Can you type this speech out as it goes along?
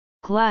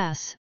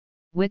Glass,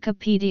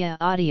 Wikipedia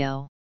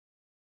audio.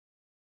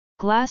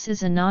 Glass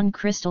is a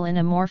non-crystalline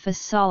amorphous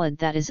solid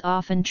that is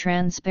often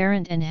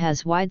transparent and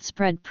has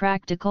widespread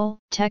practical,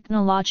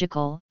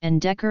 technological, and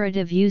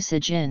decorative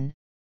usage in,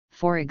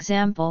 for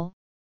example,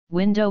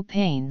 window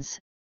panes,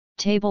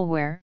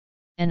 tableware,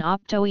 and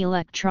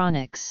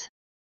optoelectronics.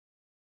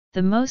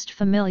 The most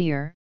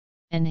familiar,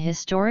 and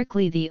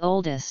historically the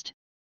oldest,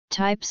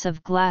 types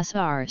of glass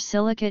are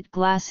silicate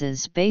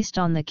glasses based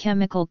on the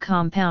chemical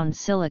compound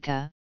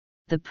silica,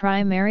 the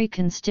primary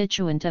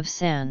constituent of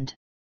sand.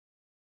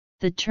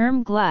 The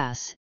term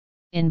glass,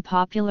 in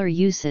popular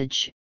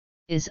usage,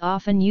 is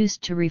often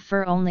used to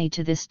refer only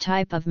to this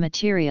type of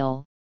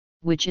material,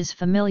 which is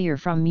familiar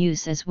from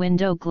use as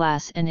window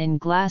glass and in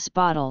glass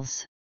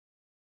bottles.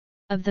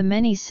 Of the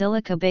many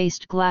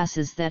silica-based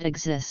glasses that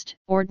exist,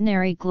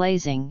 ordinary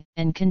glazing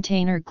and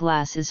container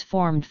glass is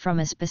formed from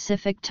a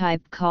specific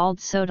type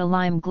called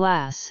soda-lime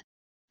glass,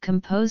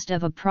 composed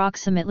of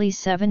approximately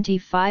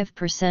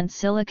 75%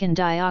 silicon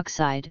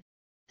dioxide,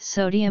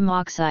 sodium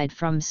oxide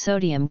from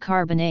sodium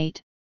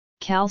carbonate,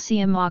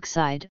 calcium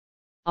oxide,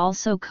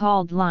 also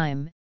called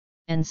lime,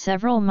 and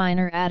several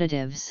minor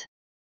additives.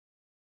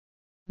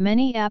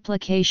 Many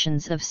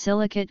applications of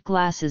silicate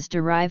glasses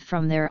derive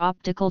from their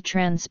optical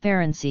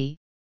transparency,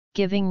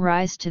 giving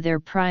rise to their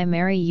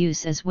primary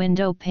use as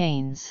window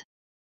panes.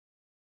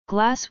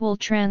 Glass will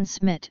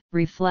transmit,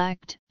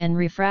 reflect, and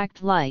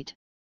refract light.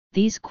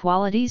 These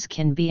qualities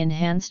can be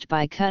enhanced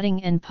by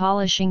cutting and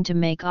polishing to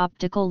make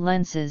optical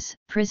lenses,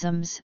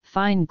 prisms,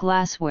 fine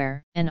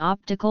glassware, and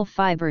optical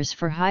fibers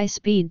for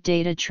high-speed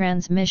data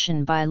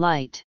transmission by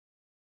light.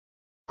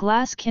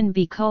 Glass can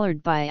be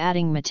colored by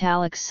adding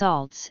metallic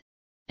salts,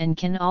 and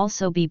can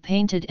also be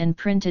painted and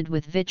printed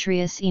with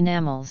vitreous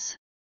enamels.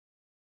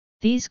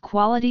 These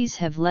qualities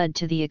have led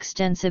to the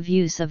extensive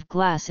use of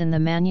glass in the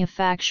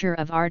manufacture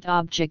of art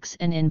objects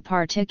and in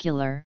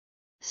particular,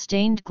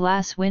 stained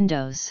glass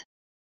windows.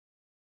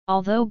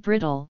 Although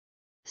brittle,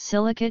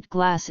 silicate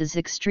glass is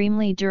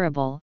extremely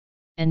durable,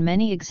 and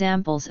many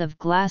examples of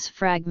glass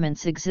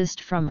fragments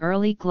exist from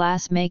early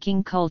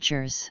glass-making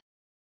cultures.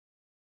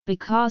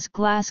 Because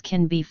glass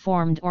can be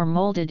formed or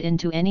molded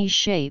into any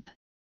shape,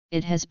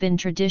 it has been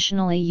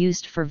traditionally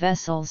used for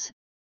vessels,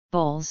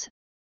 bowls,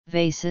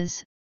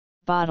 vases,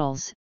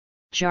 bottles,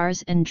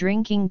 jars and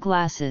drinking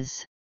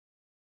glasses.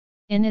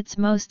 In its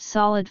most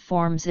solid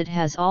forms it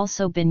has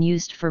also been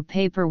used for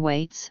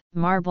paperweights,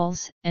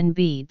 marbles, and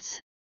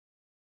beads.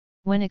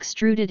 When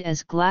extruded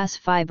as glass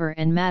fiber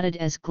and matted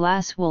as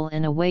glass wool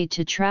in a way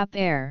to trap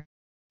air,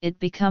 it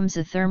becomes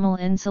a thermal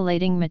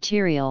insulating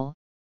material,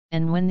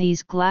 and when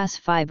these glass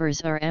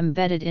fibers are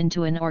embedded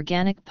into an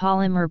organic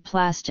polymer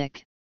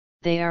plastic,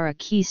 they are a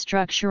key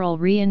structural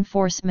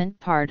reinforcement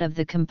part of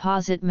the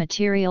composite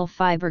material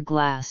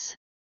fiberglass.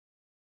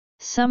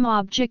 Some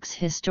objects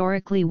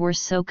historically were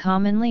so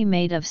commonly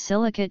made of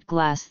silicate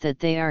glass that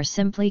they are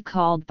simply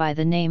called by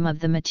the name of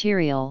the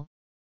material,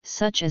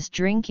 such as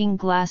drinking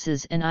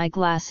glasses and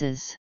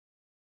eyeglasses.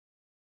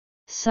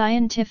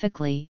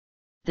 Scientifically,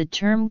 the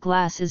term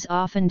glass is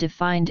often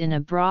defined in a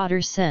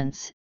broader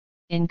sense,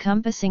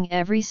 encompassing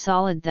every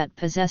solid that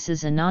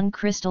possesses a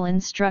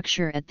non-crystalline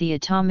structure at the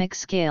atomic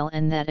scale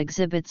and that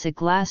exhibits a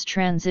glass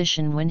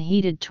transition when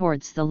heated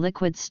towards the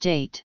liquid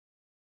state.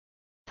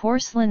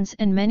 Porcelains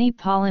and many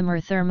polymer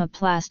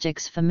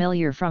thermoplastics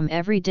familiar from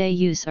everyday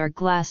use are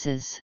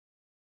glasses.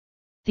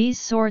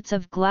 These sorts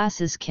of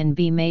glasses can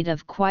be made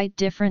of quite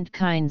different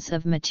kinds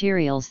of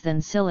materials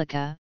than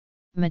silica,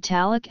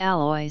 metallic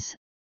alloys,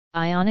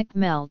 ionic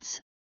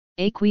melts,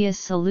 aqueous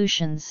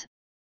solutions,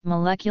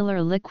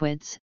 molecular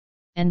liquids,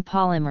 and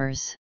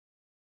polymers.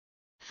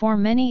 For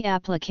many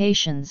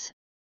applications,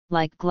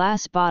 like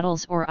glass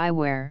bottles or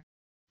eyewear,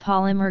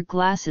 polymer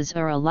glasses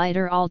are a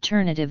lighter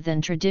alternative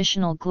than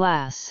traditional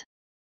glass.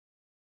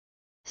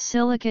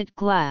 Silicate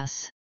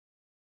glass.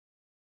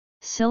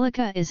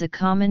 Silica is a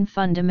common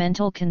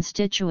fundamental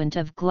constituent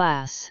of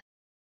glass.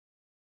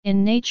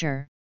 In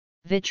nature,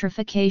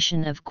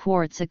 vitrification of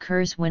quartz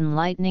occurs when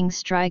lightning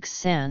strikes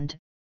sand,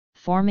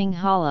 forming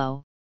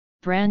hollow,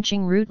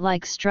 branching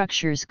root-like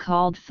structures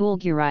called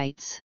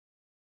fulgurites.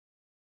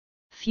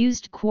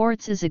 Fused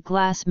quartz is a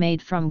glass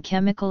made from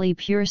chemically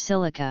pure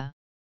silica.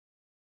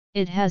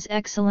 It has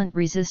excellent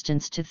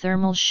resistance to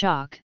thermal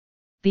shock,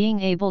 being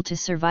able to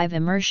survive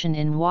immersion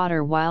in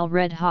water while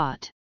red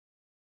hot.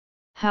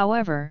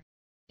 However,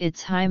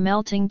 its high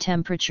melting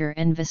temperature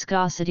and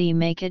viscosity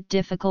make it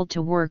difficult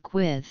to work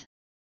with.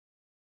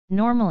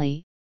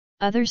 Normally,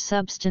 other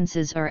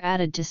substances are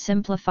added to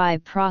simplify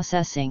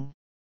processing.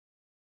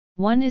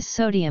 One is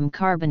sodium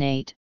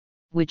carbonate,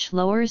 which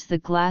lowers the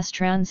glass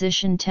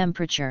transition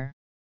temperature.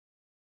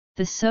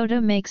 The soda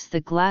makes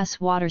the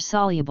glass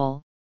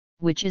water-soluble,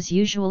 which is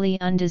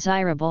usually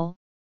undesirable,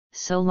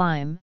 so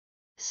lime,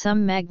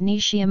 some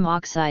magnesium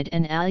oxide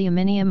and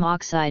aluminium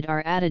oxide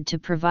are added to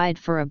provide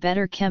for a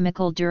better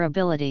chemical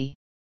durability.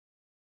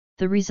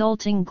 The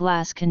resulting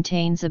glass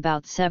contains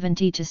about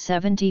 70 to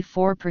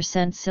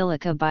 74%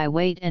 silica by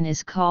weight and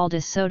is called a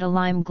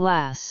soda-lime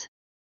glass.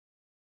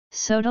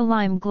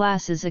 Soda-lime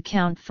glasses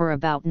account for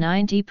about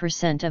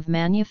 90% of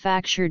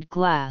manufactured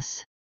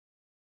glass.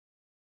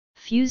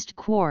 Fused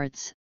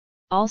quartz,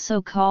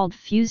 also called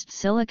fused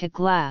silica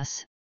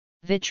glass,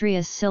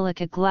 vitreous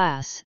silica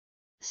glass,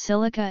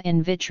 silica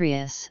in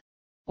vitreous,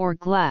 or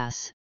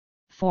glass,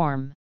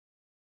 form.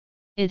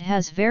 It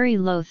has very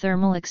low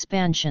thermal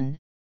expansion,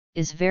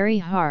 is very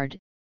hard,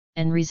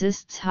 and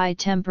resists high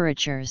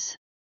temperatures.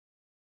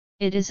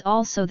 It is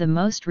also the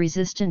most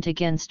resistant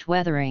against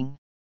weathering.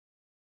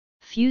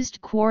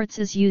 Fused quartz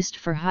is used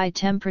for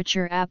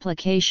high-temperature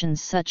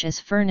applications such as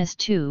furnace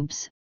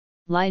tubes,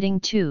 lighting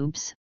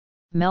tubes,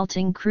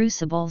 melting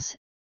crucibles,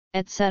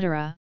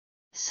 etc.,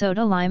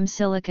 soda-lime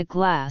silica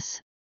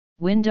glass,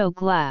 window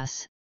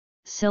glass,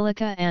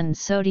 silica and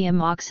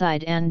sodium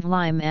oxide and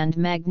lime and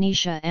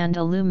magnesia and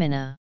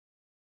alumina.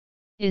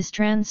 Is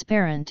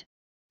transparent,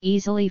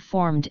 easily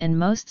formed and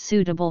most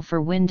suitable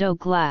for window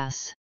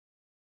glass.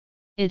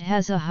 It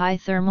has a high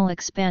thermal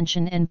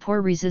expansion and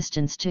poor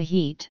resistance to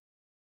heat.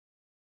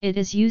 It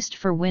is used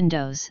for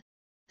windows,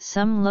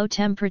 some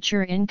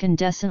low-temperature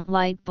incandescent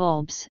light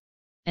bulbs,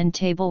 and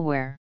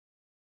tableware.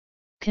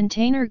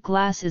 Container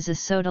glass is a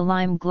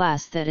soda-lime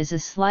glass that is a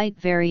slight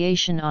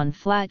variation on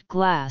flat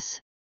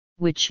glass,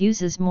 which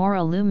uses more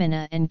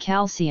alumina and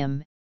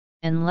calcium,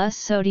 and less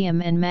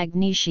sodium and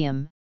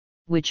magnesium,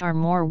 which are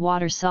more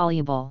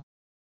water-soluble.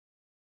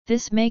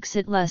 This makes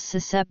it less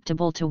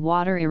susceptible to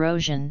water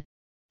erosion.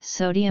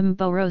 Sodium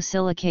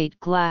borosilicate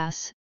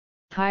glass,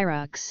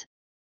 Pyrex,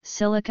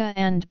 silica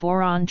and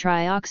boron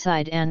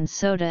trioxide and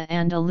soda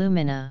and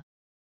alumina.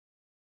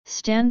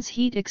 Stands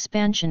heat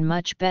expansion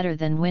much better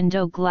than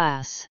window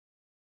glass.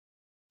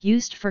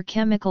 Used for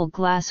chemical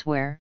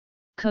glassware,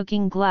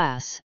 cooking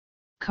glass,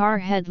 car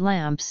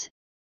headlamps,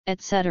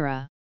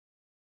 etc.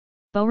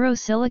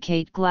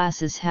 Borosilicate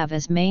glasses have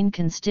as main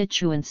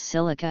constituents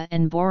silica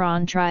and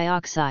boron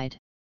trioxide.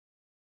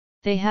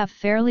 They have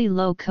fairly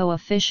low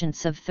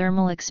coefficients of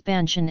thermal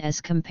expansion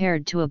as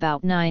compared to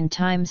about 9 ×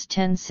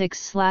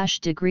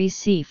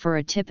 10⁶ for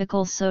a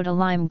typical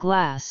soda-lime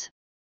glass,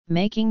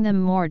 making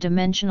them more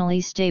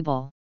dimensionally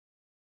stable.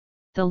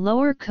 The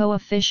lower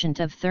coefficient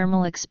of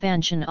thermal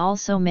expansion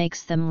also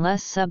makes them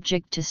less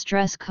subject to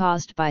stress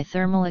caused by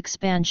thermal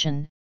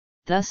expansion,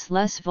 thus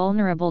less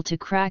vulnerable to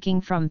cracking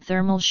from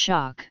thermal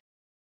shock.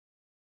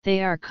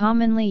 They are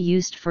commonly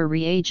used for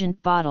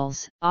reagent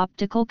bottles,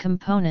 optical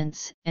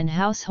components, and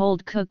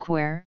household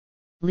cookware,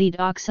 lead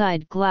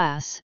oxide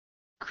glass,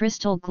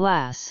 crystal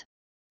glass,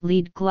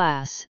 lead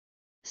glass,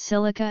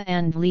 silica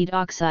and lead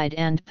oxide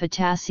and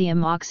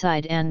potassium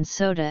oxide and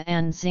soda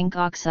and zinc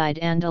oxide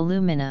and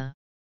alumina.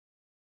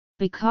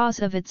 Because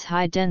of its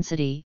high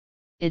density,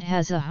 it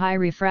has a high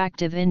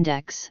refractive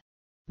index,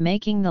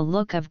 making the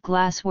look of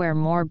glassware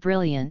more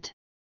brilliant.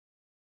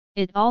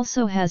 It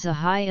also has a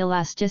high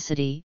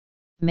elasticity,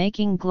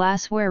 making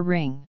glassware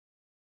ring.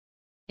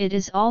 It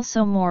is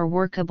also more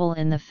workable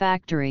in the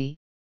factory,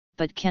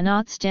 but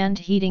cannot stand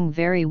heating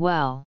very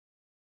well.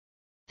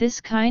 This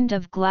kind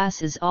of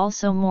glass is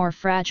also more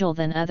fragile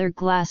than other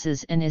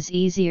glasses and is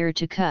easier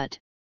to cut.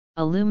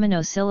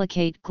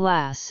 Aluminosilicate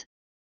glass,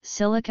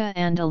 silica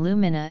and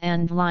alumina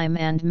and lime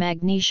and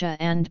magnesia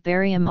and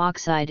barium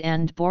oxide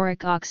and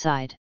boric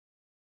oxide.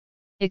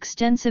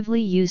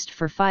 Extensively used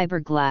for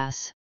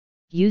fiberglass.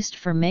 Used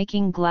for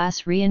making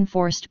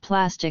glass-reinforced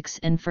plastics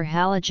and for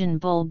halogen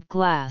bulb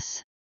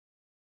glass.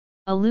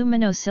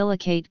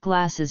 Aluminosilicate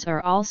glasses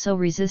are also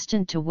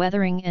resistant to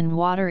weathering and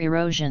water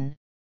erosion.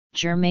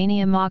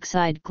 Germanium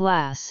oxide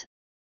glass,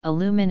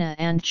 alumina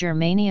and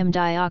germanium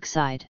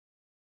dioxide.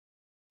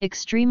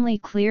 Extremely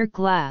clear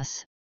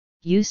glass,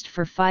 used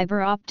for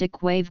fiber optic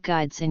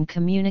waveguides in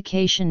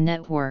communication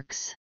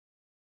networks.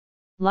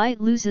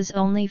 Light loses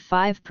only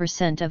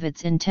 5% of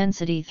its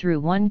intensity through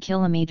 1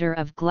 km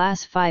of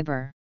glass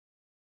fiber.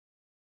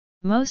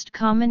 Most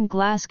common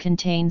glass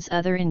contains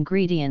other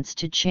ingredients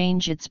to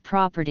change its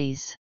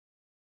properties.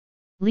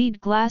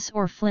 Lead glass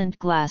or flint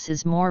glass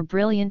is more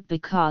brilliant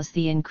because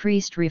the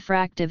increased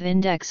refractive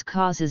index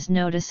causes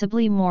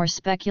noticeably more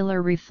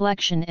specular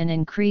reflection and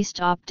increased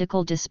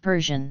optical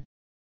dispersion.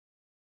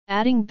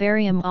 Adding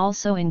barium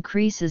also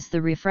increases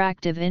the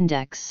refractive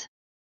index.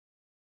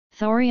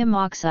 Thorium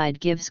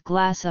oxide gives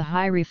glass a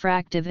high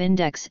refractive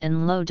index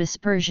and low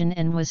dispersion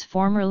and was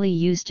formerly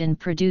used in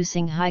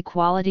producing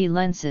high-quality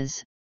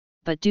lenses,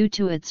 but due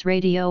to its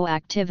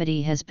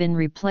radioactivity has been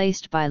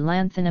replaced by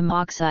lanthanum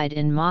oxide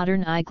in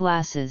modern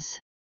eyeglasses.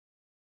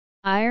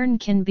 Iron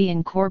can be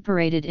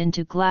incorporated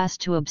into glass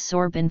to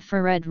absorb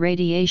infrared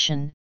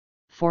radiation,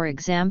 for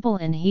example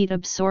in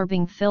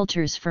heat-absorbing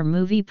filters for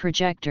movie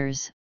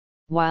projectors,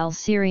 while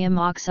cerium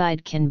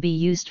oxide can be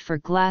used for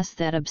glass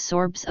that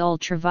absorbs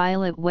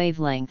ultraviolet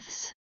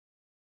wavelengths.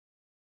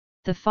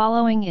 The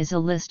following is a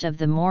list of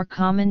the more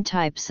common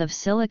types of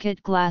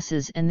silicate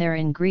glasses and their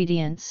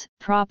ingredients,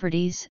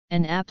 properties,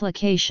 and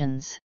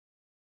applications.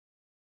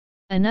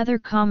 Another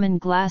common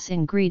glass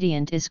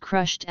ingredient is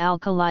crushed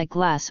alkali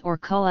glass or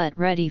cullet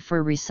ready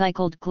for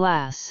recycled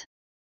glass.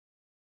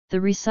 The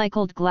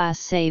recycled glass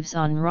saves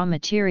on raw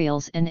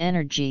materials and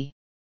energy.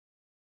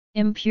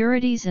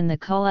 Impurities in the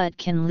cullet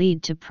can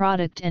lead to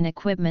product and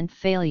equipment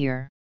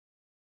failure.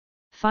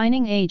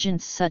 Fining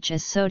agents such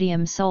as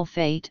sodium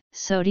sulfate,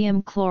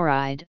 sodium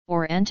chloride,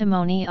 or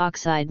antimony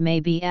oxide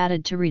may be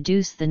added to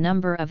reduce the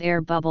number of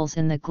air bubbles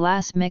in the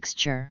glass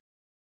mixture.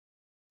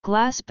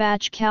 Glass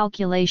batch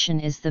calculation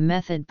is the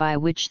method by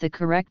which the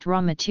correct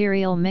raw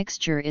material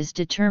mixture is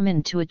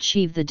determined to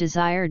achieve the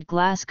desired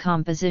glass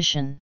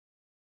composition.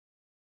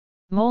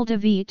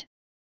 Moldavite,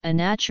 a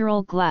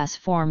natural glass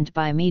formed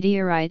by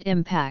meteorite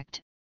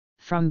impact,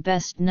 from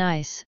Best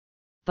Gneiss,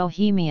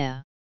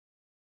 Bohemia.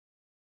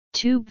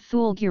 Tube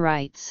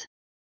fulgurites.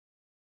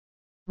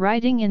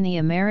 Writing in the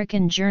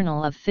American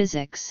Journal of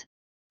Physics,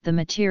 the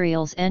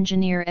materials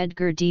engineer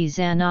Edgar D.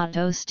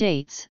 Zanotto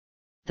states,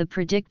 the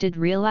predicted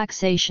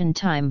relaxation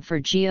time for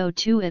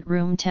GO2 at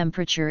room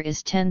temperature is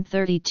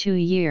 1032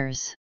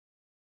 years.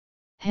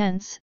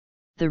 Hence,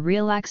 the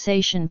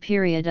relaxation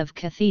period of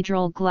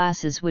cathedral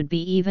glasses would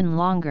be even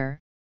longer,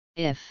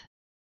 if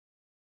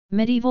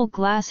medieval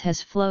glass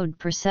has flowed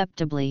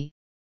perceptibly,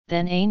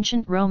 then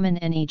ancient Roman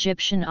and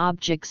Egyptian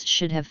objects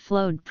should have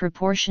flowed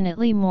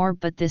proportionately more,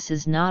 but this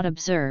is not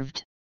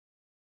observed.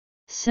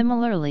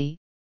 Similarly,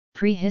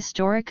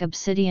 prehistoric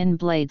obsidian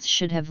blades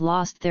should have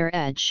lost their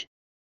edge,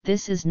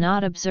 this is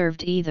not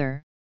observed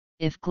either.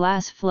 If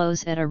glass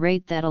flows at a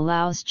rate that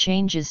allows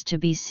changes to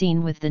be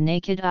seen with the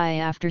naked eye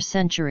after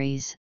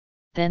centuries,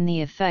 then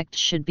the effect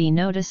should be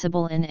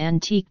noticeable in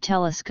antique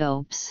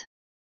telescopes.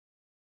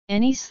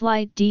 Any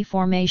slight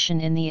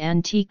deformation in the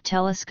antique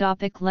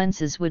telescopic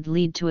lenses would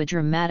lead to a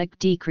dramatic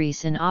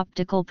decrease in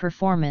optical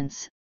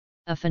performance,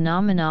 a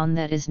phenomenon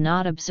that is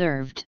not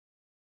observed.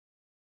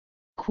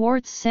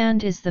 Quartz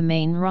sand is the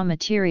main raw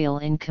material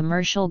in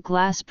commercial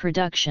glass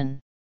production.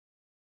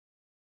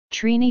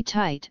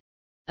 Trinitite,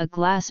 a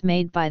glass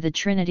made by the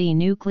Trinity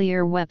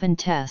nuclear weapon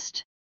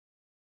test.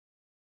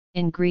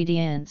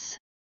 Ingredients: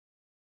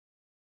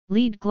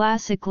 lead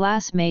glass, a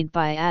glass made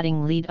by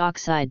adding lead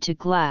oxide to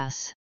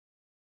glass.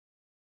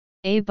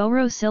 A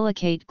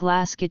borosilicate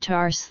glass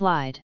guitar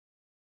slide.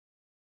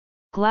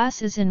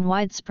 Glass is in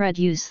widespread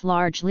use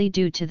largely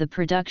due to the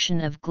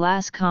production of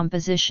glass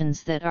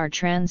compositions that are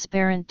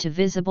transparent to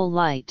visible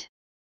light.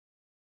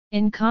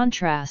 In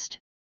contrast,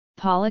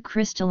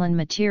 polycrystalline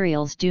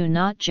materials do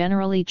not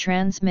generally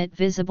transmit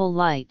visible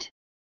light.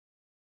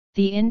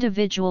 The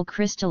individual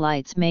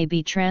crystallites may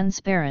be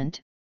transparent,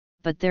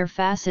 but their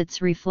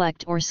facets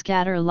reflect or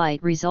scatter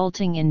light,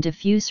 resulting in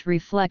diffuse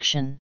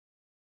reflection.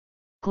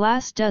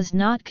 Glass does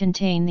not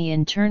contain the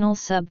internal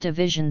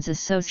subdivisions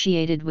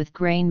associated with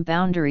grain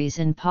boundaries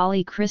in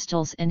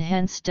polycrystals and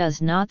hence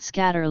does not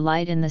scatter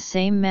light in the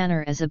same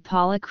manner as a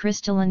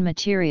polycrystalline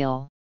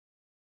material.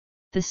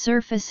 The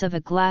surface of a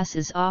glass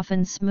is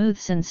often smooth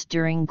since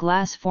during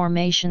glass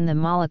formation the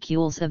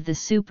molecules of the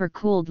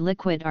supercooled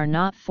liquid are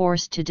not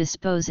forced to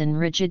dispose in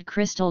rigid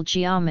crystal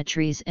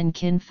geometries and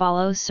can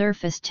follow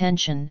surface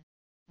tension,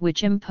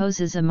 which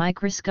imposes a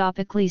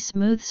microscopically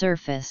smooth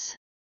surface.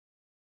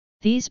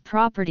 These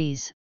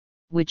properties,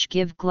 which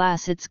give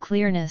glass its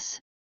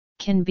clearness,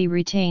 can be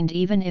retained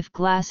even if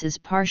glass is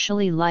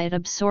partially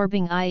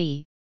light-absorbing,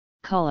 i.e.,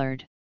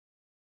 colored.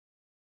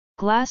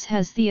 Glass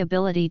has the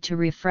ability to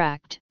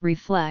refract,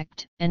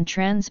 reflect, and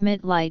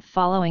transmit light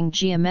following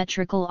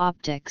geometrical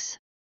optics,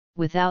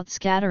 without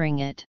scattering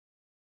it.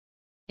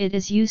 It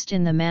is used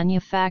in the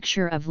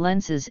manufacture of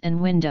lenses and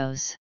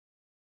windows.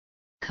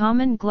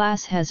 Common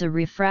glass has a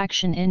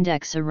refraction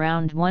index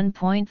around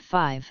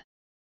 1.5.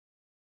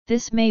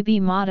 This may be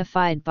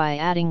modified by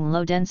adding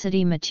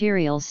low-density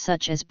materials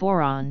such as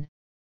boron,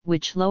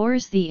 which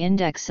lowers the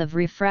index of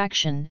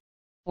refraction,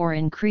 or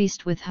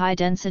increased with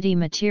high-density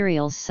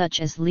materials such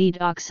as lead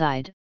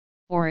oxide,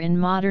 or in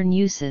modern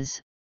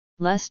uses,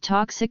 less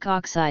toxic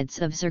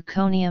oxides of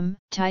zirconium,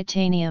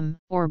 titanium,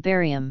 or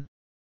barium.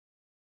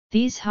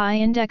 These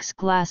high-index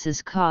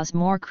glasses cause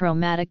more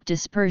chromatic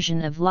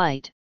dispersion of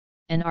light,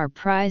 and are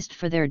prized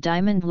for their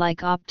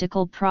diamond-like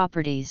optical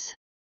properties.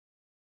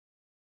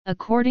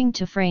 According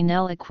to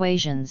Fresnel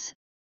equations,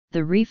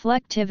 the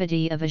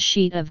reflectivity of a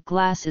sheet of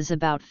glass is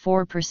about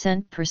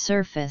 4% per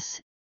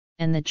surface,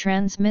 and the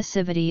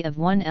transmissivity of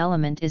one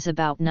element is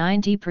about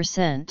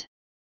 90%.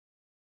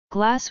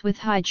 Glass with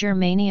high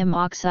germanium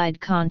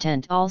oxide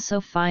content also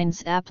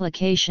finds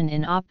application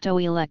in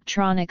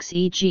optoelectronics,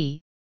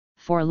 e.g.,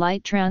 for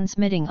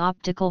light-transmitting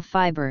optical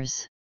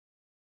fibers.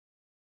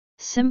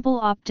 Simple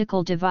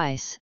optical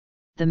device,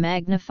 the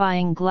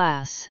magnifying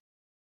glass.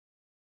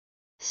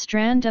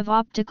 Strand of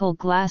optical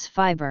glass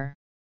fiber.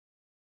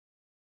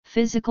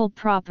 Physical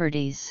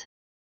properties.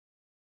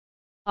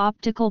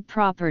 Optical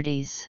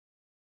properties.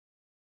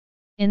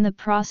 In the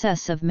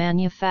process of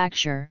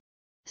manufacture,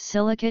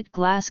 silicate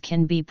glass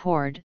can be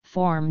poured,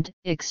 formed,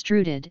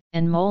 extruded,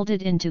 and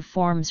molded into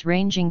forms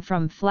ranging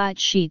from flat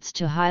sheets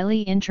to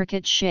highly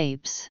intricate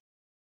shapes.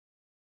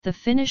 The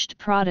finished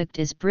product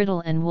is brittle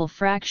and will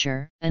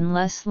fracture,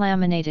 unless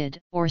laminated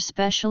or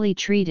specially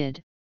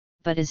treated,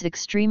 but is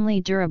extremely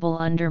durable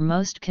under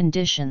most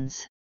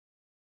conditions.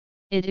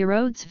 It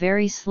erodes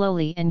very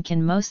slowly and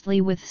can mostly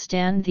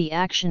withstand the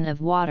action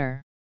of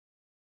water.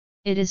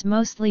 It is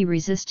mostly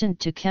resistant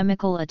to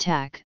chemical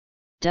attack,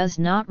 does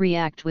not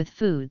react with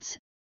foods,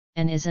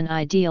 and is an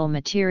ideal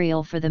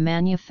material for the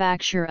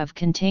manufacture of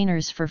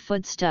containers for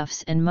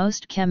foodstuffs and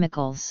most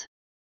chemicals.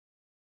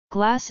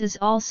 Glass is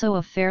also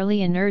a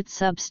fairly inert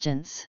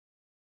substance.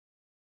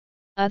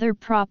 Other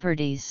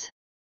properties: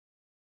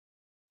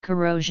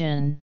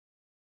 corrosion,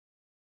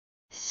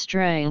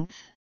 strength,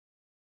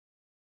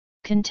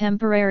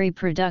 contemporary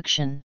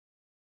production,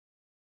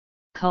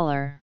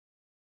 color.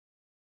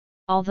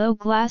 Although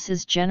glass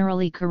is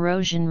generally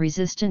corrosion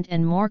resistant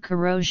and more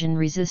corrosion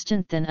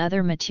resistant than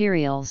other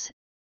materials,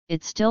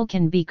 it still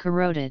can be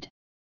corroded.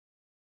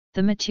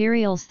 The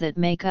materials that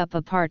make up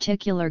a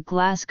particular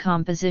glass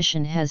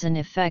composition has an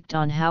effect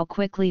on how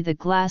quickly the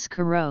glass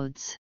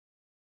corrodes.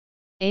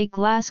 A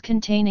glass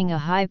containing a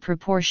high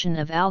proportion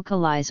of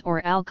alkalis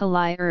or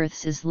alkali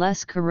earths is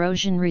less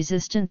corrosion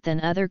resistant than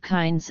other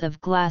kinds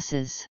of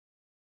glasses.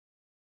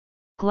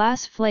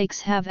 Glass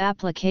flakes have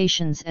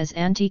applications as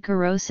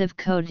anti-corrosive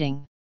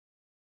coating.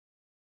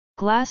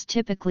 Glass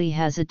typically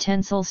has a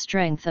tensile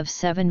strength of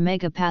 7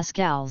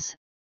 megapascals,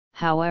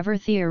 however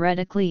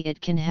theoretically it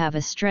can have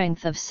a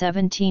strength of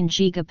 17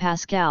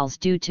 gigapascals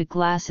due to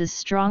glass's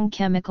strong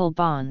chemical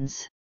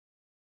bonds.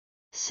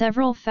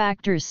 Several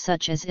factors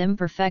such as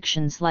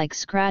imperfections like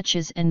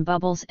scratches and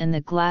bubbles and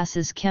the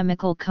glass's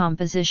chemical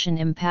composition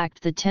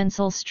impact the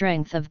tensile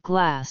strength of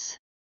glass.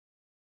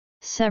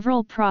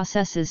 Several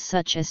processes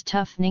such as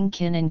toughening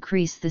can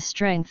increase the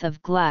strength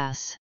of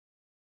glass.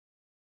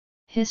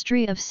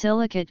 History of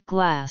silicate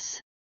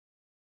glass.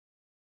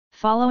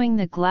 Following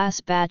the glass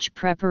batch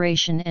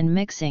preparation and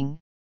mixing,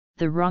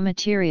 the raw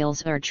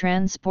materials are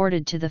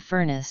transported to the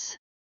furnace.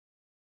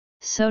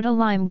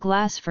 Soda-lime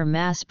glass for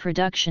mass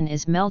production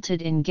is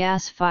melted in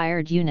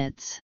gas-fired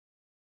units.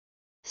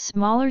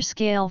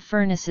 Smaller-scale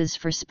furnaces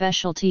for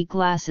specialty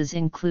glasses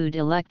include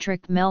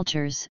electric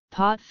melters,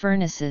 pot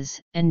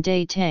furnaces, and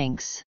day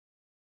tanks.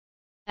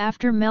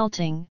 After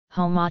melting,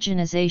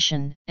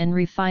 homogenization, and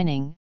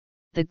refining,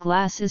 the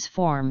glass is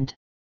formed.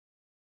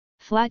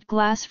 Flat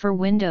glass for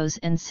windows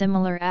and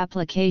similar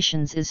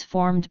applications is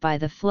formed by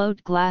the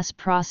float glass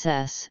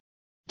process,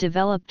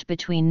 developed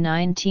between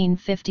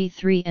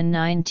 1953 and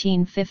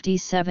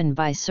 1957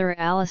 by Sir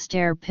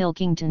Alastair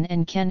Pilkington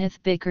and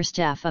Kenneth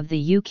Bickerstaff of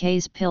the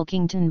UK's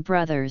Pilkington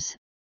brothers,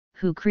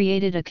 who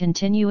created a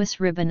continuous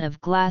ribbon of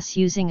glass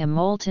using a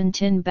molten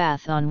tin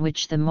bath on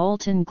which the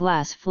molten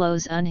glass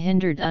flows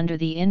unhindered under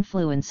the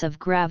influence of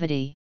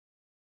gravity.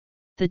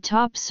 The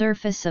top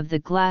surface of the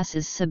glass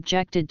is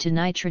subjected to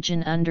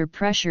nitrogen under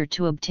pressure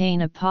to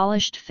obtain a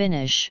polished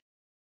finish.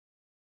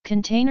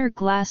 Container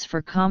glass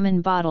for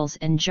common bottles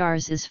and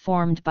jars is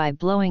formed by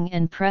blowing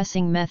and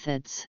pressing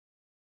methods.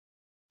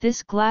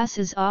 This glass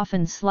is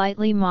often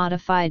slightly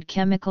modified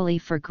chemically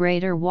for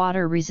greater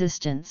water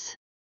resistance.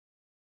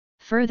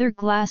 Further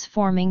glass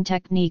forming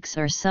techniques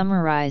are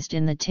summarized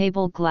in the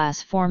table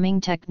glass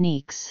forming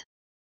techniques.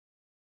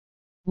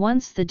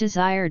 Once the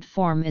desired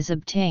form is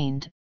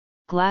obtained,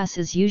 glass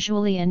is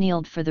usually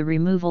annealed for the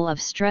removal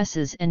of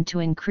stresses and to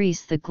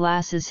increase the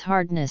glass's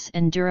hardness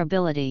and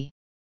durability.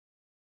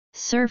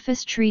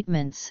 Surface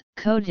treatments,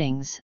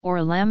 coatings, or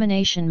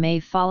lamination may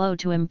follow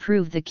to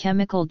improve the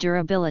chemical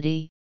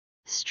durability,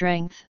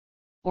 strength,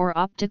 or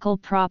optical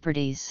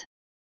properties.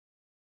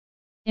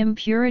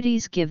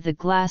 Impurities give the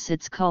glass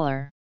its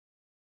color.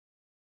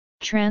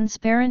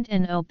 Transparent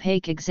and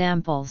opaque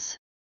examples.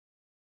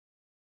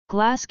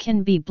 Glass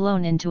can be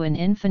blown into an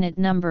infinite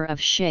number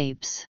of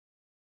shapes.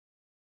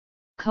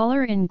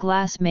 Color in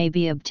glass may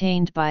be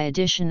obtained by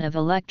addition of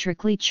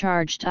electrically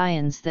charged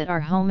ions that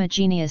are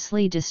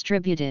homogeneously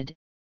distributed,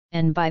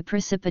 and by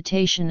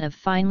precipitation of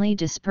finely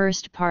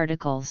dispersed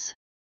particles.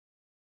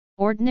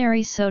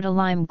 Ordinary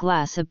soda-lime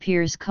glass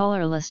appears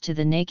colorless to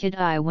the naked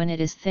eye when it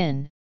is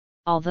thin,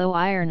 although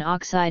iron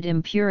oxide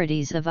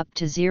impurities of up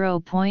to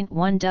 0.1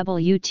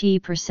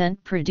 Wt%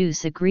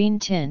 produce a green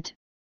tint,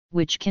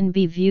 which can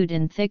be viewed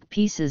in thick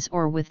pieces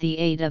or with the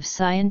aid of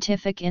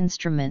scientific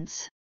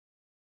instruments.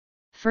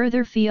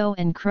 Further FeO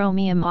and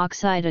chromium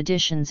oxide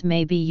additions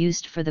may be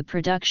used for the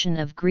production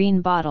of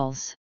green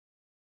bottles.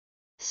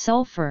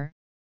 Sulfur,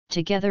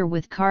 together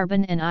with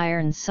carbon and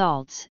iron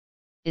salts,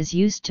 is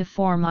used to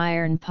form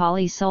iron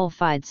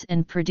polysulfides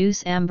and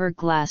produce amber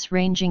glass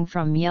ranging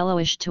from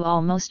yellowish to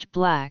almost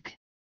black.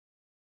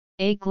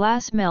 A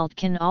glass melt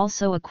can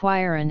also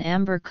acquire an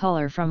amber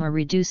color from a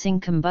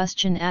reducing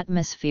combustion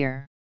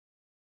atmosphere.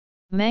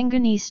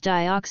 Manganese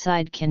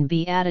dioxide can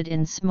be added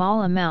in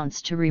small amounts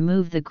to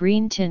remove the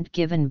green tint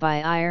given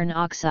by iron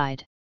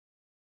oxide.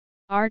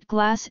 Art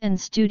glass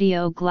and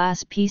studio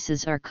glass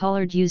pieces are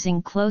colored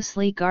using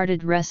closely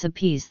guarded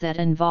recipes that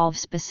involve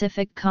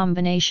specific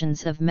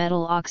combinations of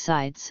metal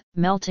oxides,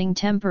 melting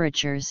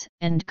temperatures,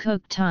 and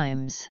cook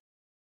times.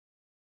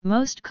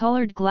 Most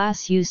colored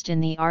glass used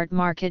in the art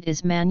market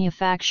is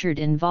manufactured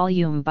in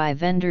volume by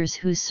vendors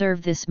who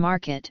serve this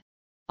market,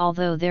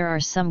 although there are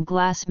some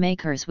glass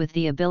makers with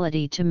the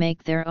ability to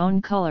make their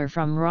own color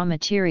from raw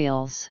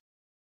materials.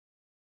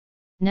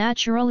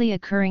 Naturally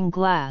occurring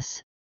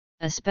glass,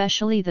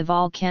 especially the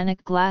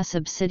volcanic glass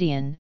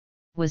obsidian,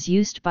 was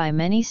used by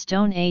many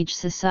Stone Age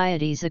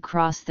societies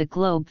across the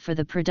globe for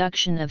the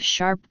production of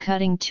sharp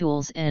cutting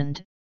tools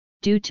and,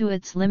 due to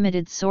its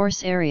limited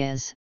source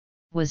areas,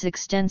 was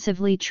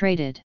extensively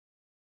traded.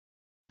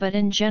 But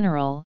in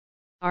general,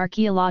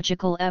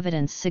 archaeological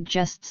evidence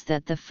suggests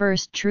that the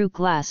first true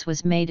glass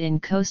was made in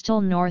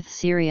coastal North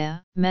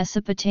Syria,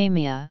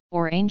 Mesopotamia,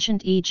 or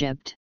ancient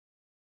Egypt.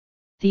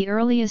 The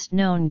earliest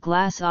known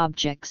glass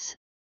objects,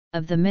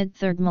 of the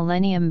mid-3rd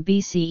millennium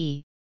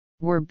BCE,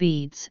 were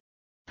beads,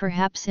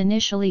 perhaps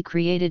initially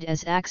created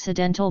as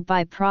accidental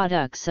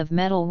byproducts of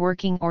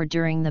metalworking or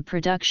during the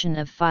production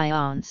of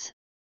faience,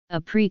 a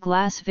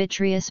pre-glass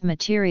vitreous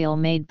material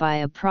made by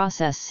a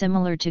process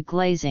similar to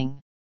glazing.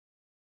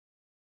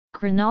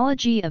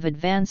 Chronology of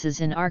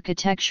advances in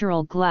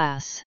architectural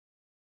glass.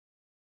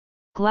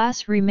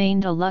 Glass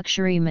remained a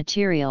luxury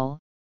material,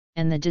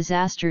 and the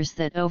disasters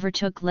that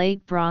overtook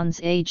late Bronze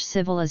Age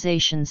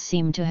civilizations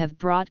seem to have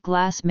brought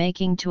glass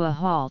making to a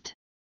halt.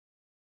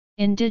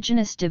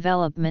 Indigenous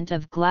development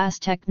of glass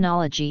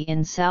technology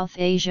in South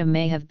Asia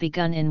may have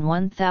begun in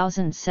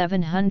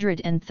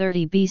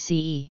 1730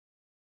 BCE.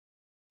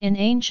 In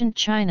ancient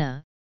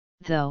China,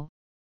 though,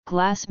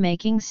 glass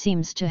making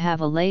seems to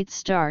have a late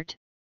start,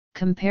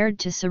 compared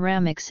to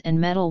ceramics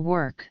and metal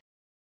work.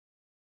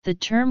 The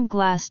term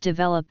glass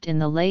developed in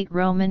the late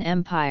Roman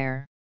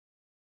Empire.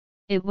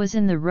 It was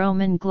in the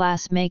Roman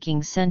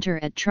glass-making center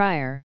at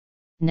Trier,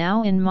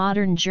 now in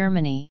modern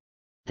Germany,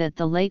 that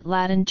the late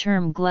Latin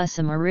term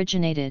glessum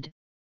originated,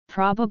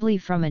 probably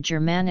from a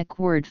Germanic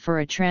word for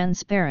a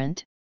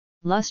transparent,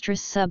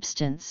 lustrous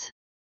substance.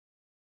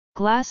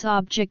 Glass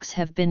objects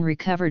have been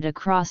recovered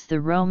across the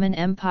Roman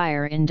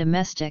Empire in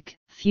domestic,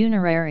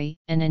 funerary,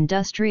 and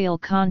industrial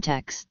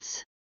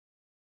contexts.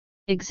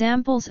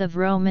 Examples of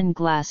Roman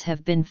glass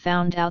have been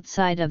found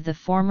outside of the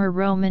former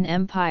Roman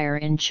Empire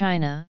in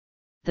China,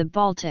 the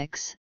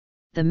Baltics,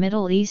 the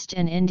Middle East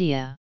and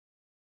India.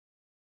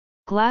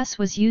 Glass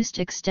was used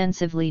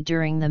extensively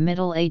during the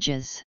Middle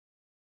Ages.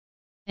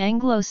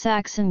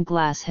 Anglo-Saxon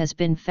glass has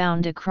been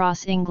found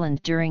across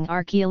England during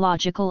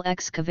archaeological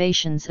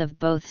excavations of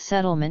both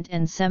settlement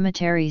and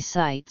cemetery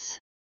sites.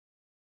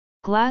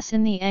 Glass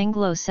in the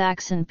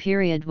Anglo-Saxon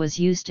period was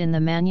used in the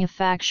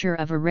manufacture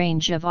of a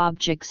range of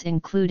objects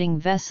including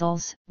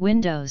vessels,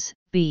 windows,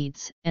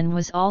 beads, and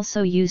was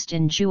also used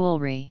in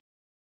jewelry.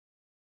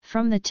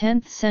 From the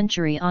 10th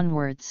century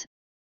onwards,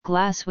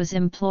 glass was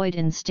employed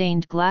in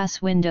stained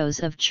glass windows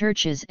of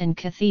churches and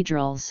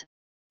cathedrals,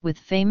 with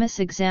famous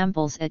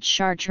examples at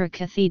Chartres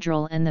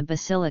Cathedral and the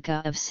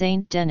Basilica of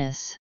Saint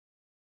Denis.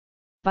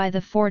 By the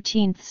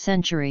 14th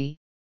century,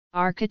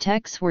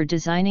 architects were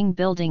designing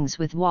buildings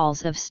with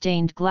walls of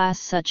stained glass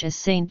such as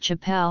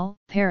Sainte-Chapelle,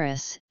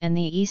 Paris, and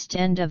the East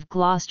End of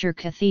Gloucester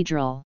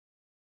Cathedral.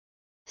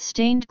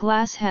 Stained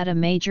glass had a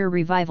major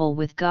revival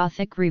with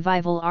Gothic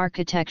Revival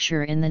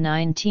architecture in the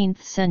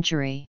 19th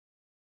century.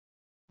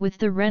 With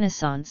the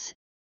Renaissance,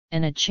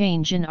 and a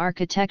change in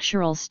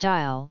architectural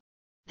style,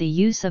 the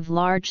use of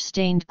large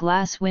stained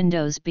glass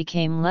windows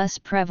became less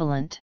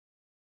prevalent.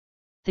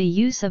 The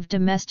use of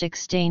domestic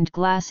stained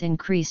glass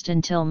increased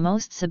until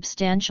most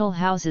substantial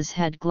houses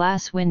had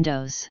glass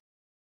windows.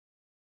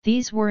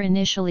 These were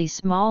initially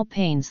small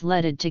panes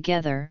leaded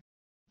together,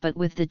 but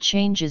with the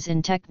changes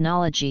in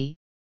technology,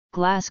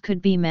 glass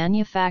could be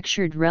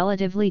manufactured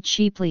relatively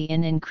cheaply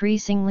in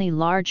increasingly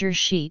larger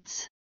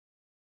sheets.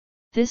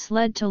 This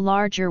led to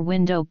larger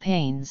window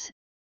panes,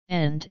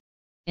 and,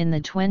 in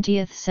the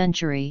 20th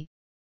century,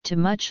 to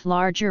much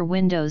larger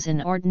windows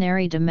in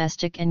ordinary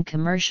domestic and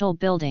commercial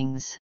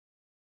buildings.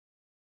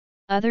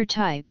 Other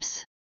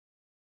types.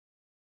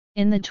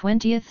 In the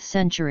 20th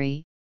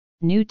century,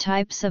 new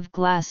types of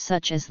glass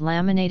such as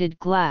laminated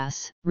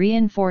glass,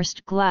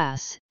 reinforced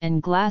glass,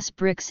 and glass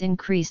bricks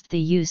increased the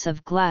use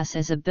of glass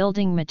as a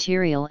building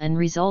material and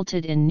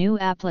resulted in new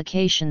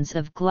applications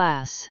of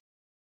glass.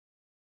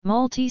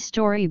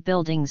 Multi-story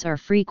buildings are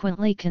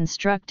frequently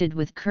constructed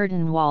with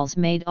curtain walls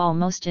made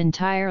almost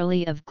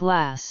entirely of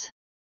glass.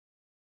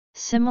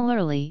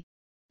 Similarly,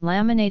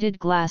 laminated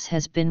glass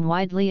has been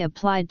widely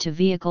applied to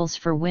vehicles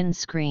for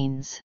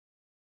windscreens.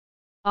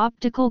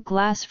 Optical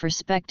glass for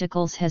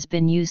spectacles has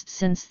been used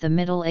since the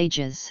Middle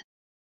Ages.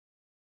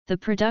 The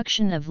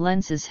production of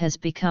lenses has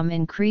become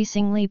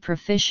increasingly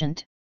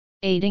proficient,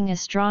 aiding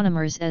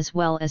astronomers as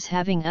well as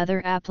having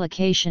other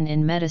application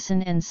in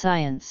medicine and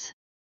science.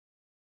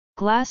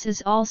 Glass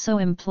is also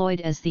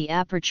employed as the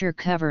aperture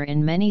cover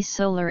in many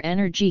solar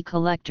energy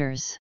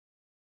collectors.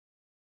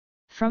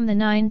 From the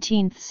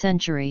 19th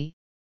century,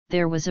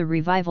 there was a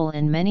revival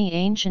in many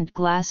ancient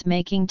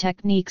glass-making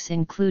techniques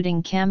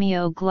including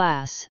cameo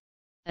glass,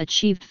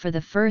 achieved for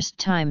the first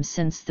time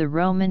since the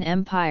Roman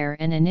Empire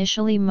and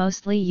initially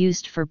mostly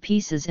used for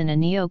pieces in a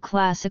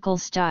neoclassical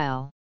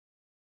style.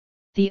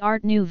 The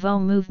Art Nouveau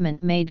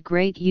movement made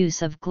great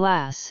use of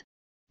glass,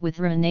 with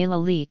René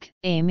Lalique,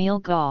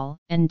 Émile Gall,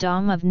 and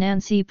Dame of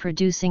Nancy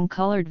producing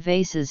colored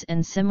vases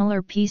and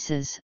similar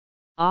pieces,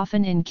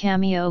 often in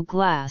cameo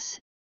glass,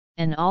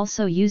 and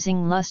also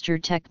using luster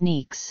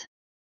techniques.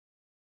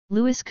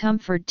 Louis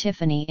Comfort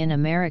Tiffany in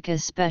America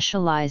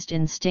specialized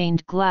in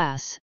stained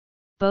glass,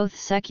 both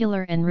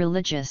secular and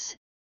religious,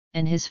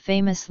 and his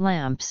famous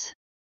lamps.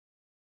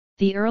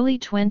 The early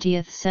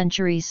 20th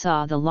century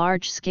saw the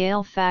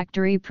large-scale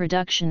factory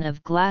production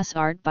of glass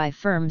art by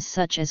firms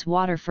such as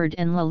Waterford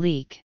and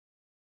Lalique.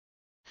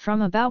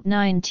 From about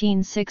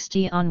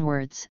 1960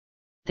 onwards,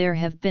 there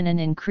have been an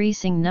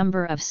increasing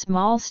number of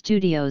small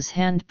studios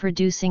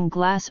hand-producing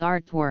glass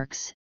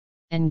artworks,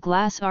 and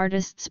glass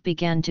artists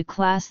began to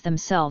class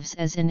themselves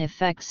as in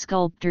effect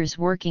sculptors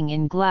working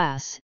in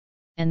glass,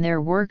 and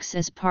their works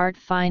as part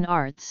fine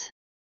arts.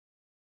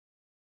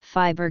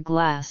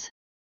 Fiberglass.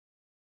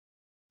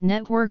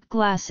 Network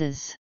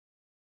glasses.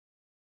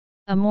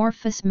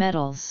 Amorphous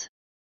metals.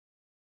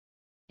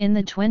 In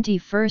the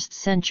 21st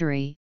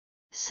century,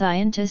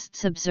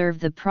 scientists observe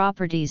the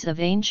properties of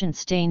ancient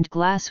stained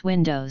glass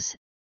windows,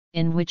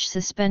 in which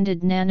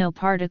suspended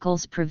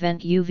nanoparticles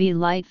prevent UV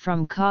light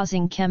from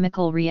causing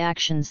chemical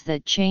reactions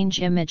that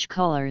change image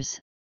colors,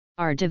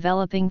 are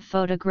developing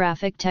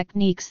photographic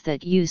techniques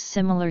that use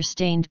similar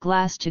stained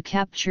glass to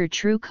capture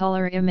true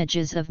color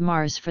images of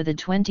Mars for the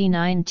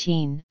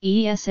 2019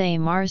 ESA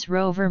Mars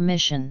rover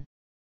mission.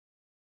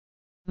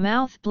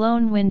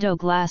 Mouth-blown window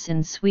glass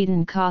in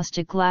Sweden cost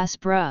a glass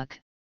bruk,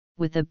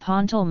 with a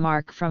pontil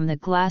mark from the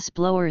glass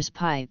blower's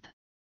pipe.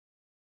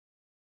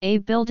 A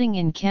building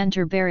in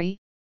Canterbury,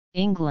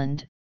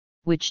 England,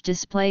 which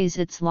displays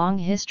its long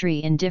history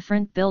in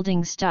different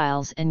building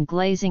styles and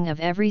glazing of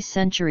every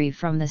century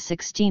from the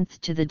 16th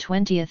to the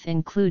 20th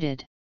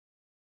included.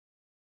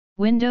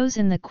 Windows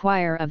in the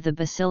choir of the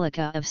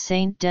Basilica of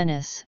St.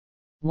 Denis,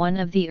 one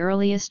of the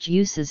earliest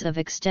uses of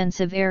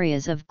extensive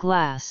areas of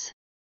glass.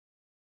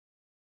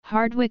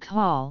 Hardwick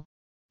Hall,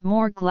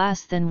 more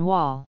glass than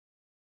wall.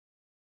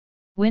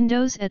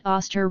 Windows at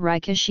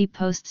Österreichische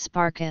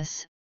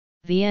Postsparkasse,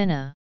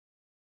 Vienna.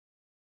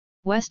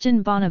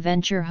 Westin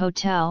Bonaventure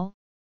Hotel,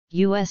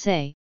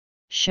 USA,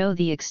 show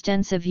the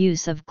extensive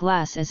use of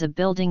glass as a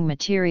building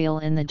material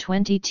in the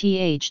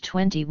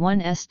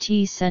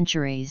 20th-21st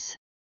centuries.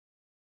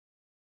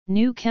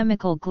 New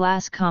chemical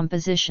glass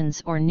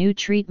compositions or new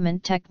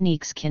treatment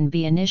techniques can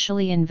be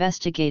initially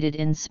investigated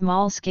in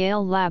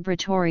small-scale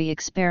laboratory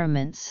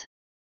experiments.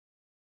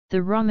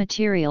 The raw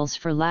materials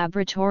for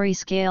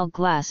laboratory-scale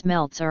glass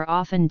melts are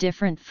often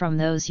different from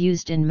those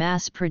used in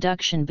mass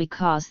production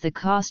because the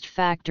cost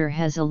factor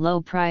has a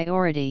low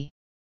priority.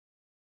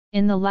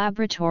 In the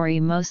laboratory,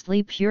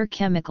 mostly pure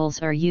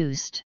chemicals are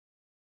used.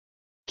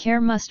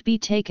 Care must be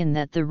taken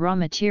that the raw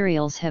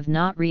materials have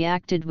not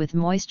reacted with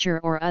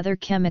moisture or other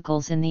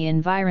chemicals in the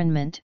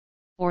environment,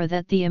 or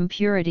that the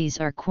impurities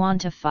are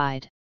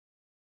quantified.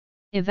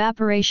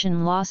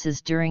 Evaporation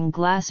losses during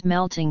glass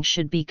melting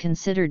should be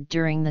considered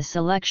during the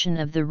selection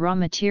of the raw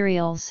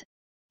materials,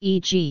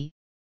 e.g.,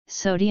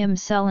 sodium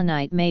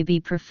selenite may be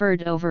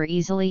preferred over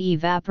easily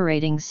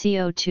evaporating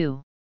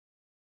CO2.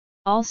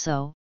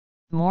 Also,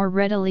 more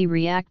readily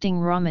reacting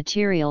raw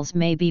materials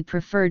may be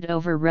preferred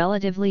over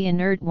relatively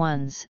inert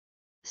ones,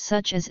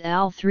 such as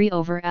Al3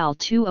 over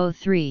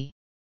Al2O3.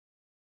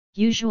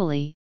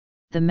 Usually,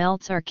 the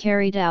melts are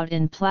carried out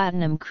in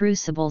platinum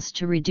crucibles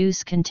to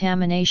reduce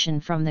contamination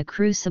from the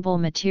crucible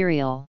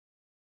material.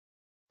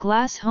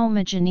 Glass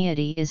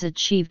homogeneity is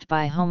achieved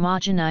by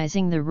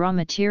homogenizing the raw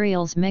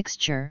materials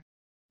mixture,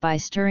 by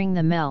stirring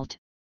the melt,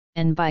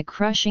 and by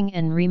crushing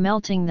and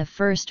remelting the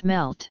first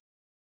melt.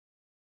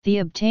 The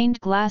obtained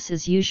glass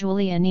is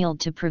usually annealed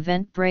to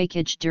prevent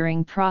breakage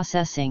during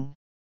processing.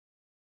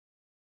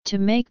 To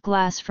make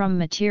glass from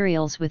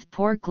materials with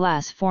poor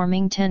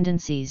glass-forming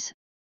tendencies,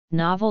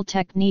 novel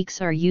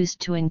techniques are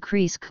used to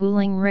increase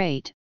cooling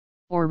rate,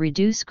 or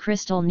reduce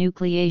crystal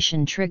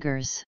nucleation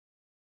triggers.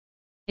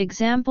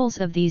 Examples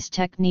of these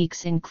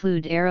techniques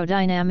include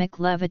aerodynamic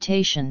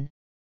levitation,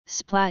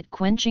 splat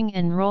quenching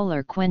and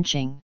roller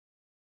quenching.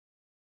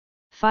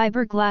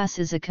 Fiberglass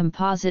is a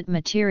composite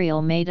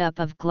material made up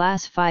of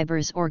glass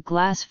fibers or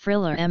glass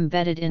filler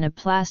embedded in a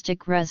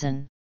plastic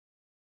resin.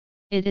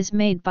 It is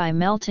made by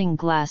melting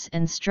glass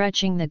and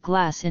stretching the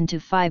glass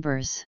into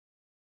fibers.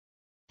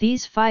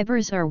 These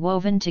fibers are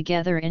woven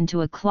together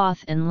into a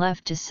cloth and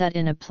left to set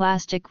in a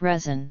plastic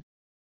resin.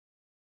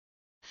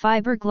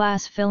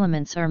 Fiberglass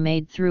filaments are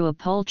made through a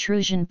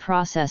pultrusion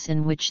process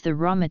in which the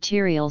raw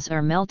materials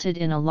are melted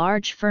in a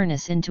large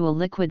furnace into a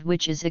liquid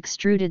which is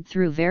extruded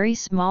through very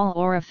small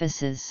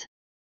orifices.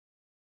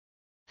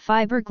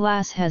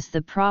 Fiberglass has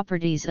the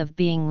properties of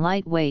being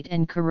lightweight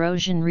and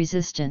corrosion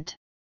resistant.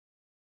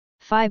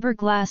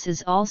 Fiberglass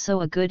is also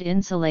a good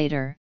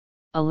insulator,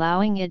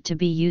 allowing it to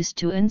be used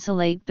to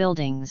insulate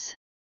buildings.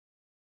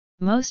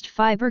 Most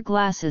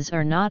fiberglasses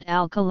are not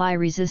alkali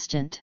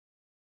resistant.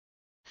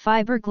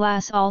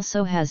 Fiberglass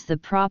also has the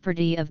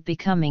property of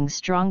becoming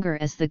stronger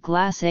as the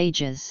glass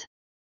ages.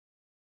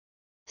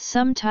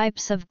 Some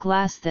types of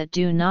glass that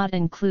do not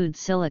include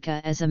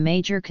silica as a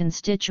major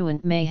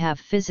constituent may have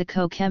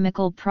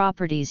physico-chemical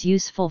properties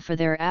useful for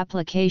their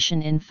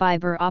application in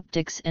fiber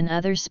optics and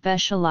other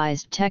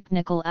specialized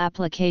technical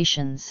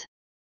applications.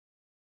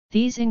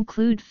 These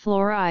include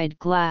fluoride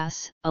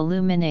glass,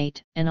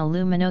 aluminate and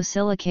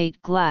aluminosilicate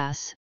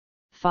glass,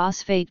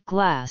 phosphate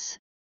glass,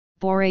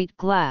 borate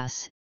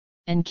glass,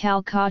 and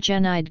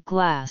chalcogenide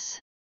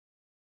glass.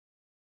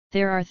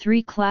 There are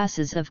three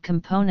classes of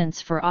components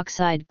for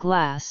oxide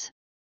glass: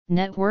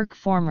 network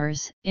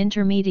formers,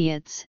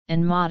 intermediates,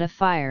 and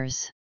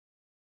modifiers.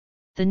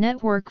 The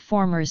network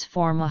formers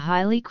form a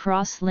highly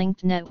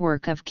cross-linked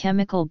network of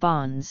chemical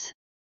bonds.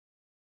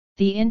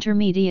 The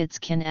intermediates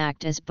can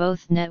act as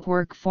both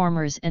network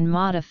formers and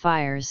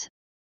modifiers,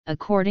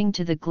 according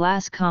to the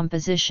glass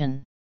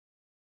composition.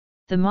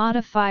 The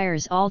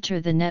modifiers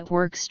alter the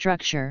network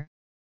structure.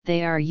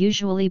 They are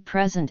usually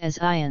present as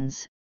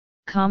ions,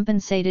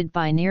 compensated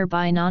by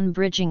nearby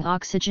non-bridging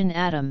oxygen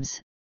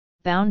atoms,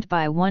 bound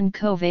by one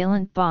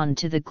covalent bond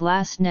to the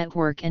glass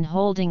network and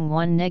holding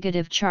one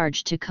negative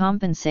charge to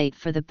compensate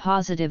for the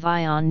positive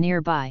ion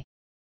nearby.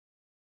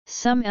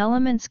 Some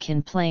elements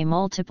can play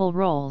multiple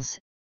roles,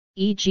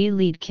 e.g.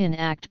 lead can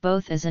act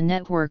both as a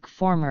network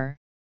former,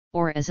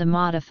 or as a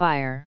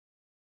modifier.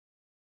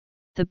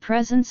 The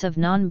presence of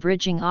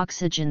non-bridging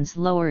oxygens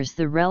lowers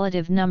the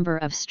relative number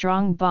of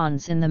strong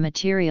bonds in the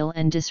material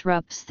and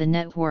disrupts the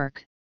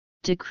network,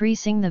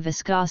 decreasing the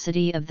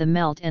viscosity of the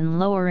melt and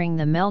lowering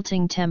the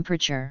melting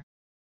temperature.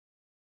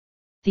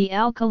 The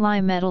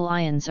alkali metal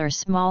ions are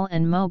small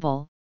and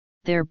mobile.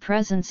 Their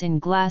presence in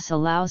glass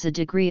allows a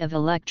degree of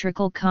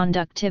electrical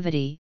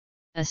conductivity,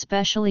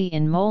 especially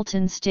in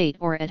molten state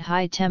or at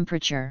high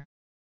temperature.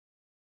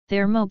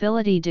 Their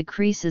mobility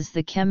decreases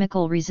the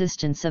chemical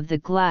resistance of the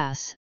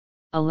glass,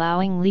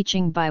 allowing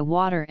leaching by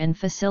water and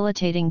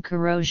facilitating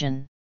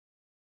corrosion.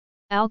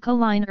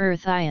 Alkaline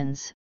earth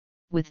ions,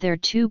 with their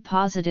two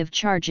positive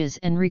charges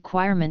and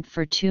requirement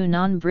for two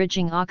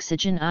non-bridging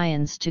oxygen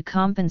ions to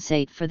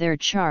compensate for their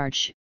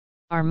charge,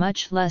 are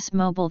much less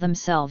mobile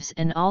themselves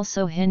and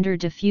also hinder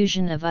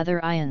diffusion of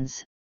other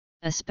ions,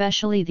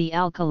 especially the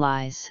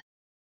alkalis.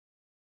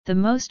 The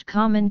most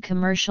common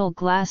commercial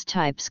glass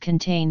types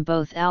contain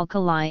both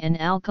alkali and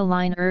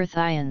alkaline earth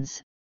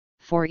ions,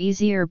 for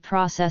easier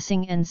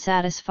processing and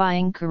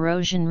satisfying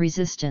corrosion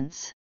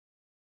resistance.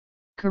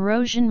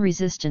 Corrosion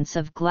resistance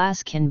of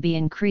glass can be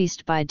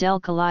increased by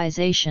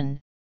delkalization,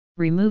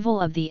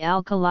 removal of the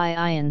alkali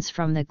ions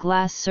from the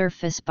glass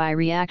surface by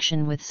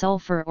reaction with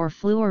sulfur or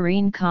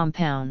fluorine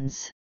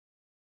compounds.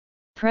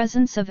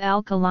 Presence of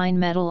alkaline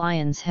metal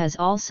ions has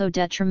also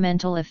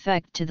detrimental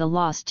effect to the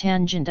loss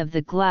tangent of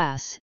the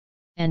glass,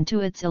 and to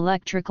its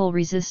electrical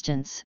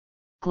resistance.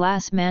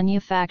 Glass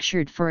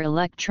manufactured for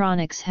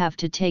electronics have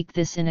to take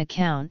this in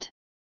account.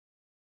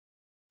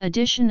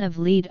 Addition of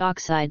lead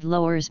oxide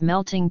lowers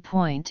melting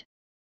point,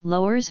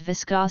 lowers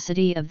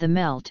viscosity of the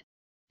melt,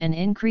 and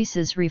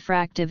increases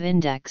refractive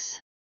index.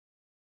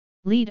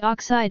 Lead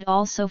oxide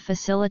also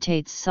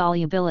facilitates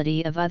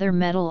solubility of other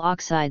metal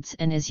oxides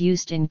and is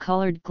used in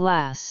colored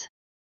glass.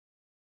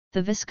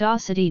 The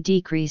viscosity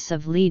decrease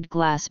of lead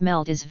glass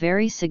melt is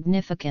very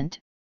significant.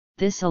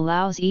 This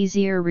allows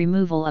easier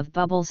removal of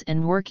bubbles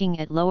and working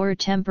at lower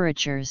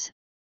temperatures,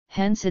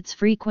 hence its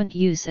frequent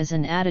use as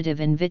an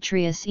additive in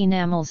vitreous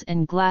enamels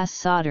and glass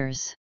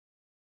solders.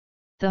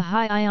 The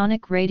high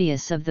ionic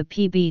radius of the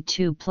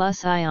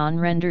Pb2+ ion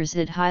renders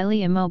it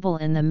highly immobile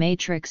in the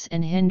matrix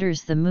and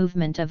hinders the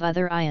movement of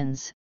other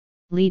ions.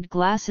 Lead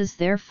glasses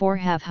therefore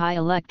have high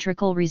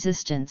electrical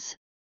resistance,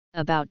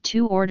 about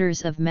 2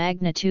 orders of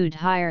magnitude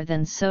higher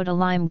than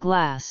soda-lime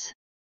glass.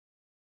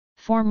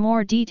 For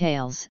more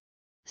details,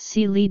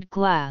 see lead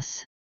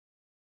glass.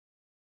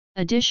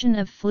 Addition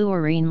of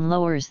fluorine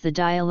lowers the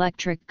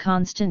dielectric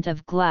constant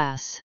of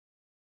glass.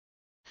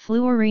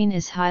 Fluorine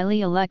is highly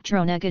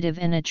electronegative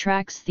and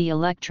attracts the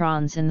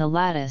electrons in the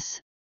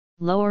lattice,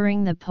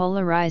 lowering the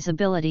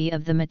polarizability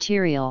of the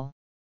material.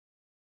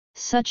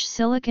 Such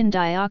silicon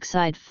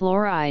dioxide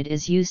fluoride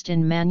is used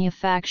in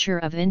manufacture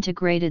of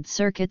integrated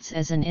circuits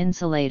as an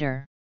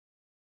insulator.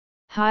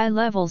 High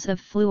levels of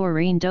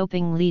fluorine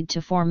doping lead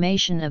to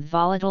formation of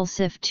volatile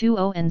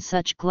SiF2O, and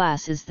such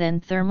glass is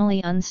then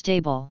thermally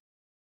unstable.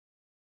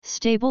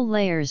 Stable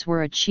layers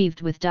were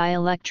achieved with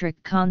dielectric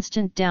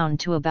constant down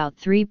to about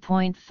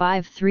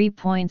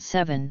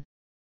 3.5–3.7.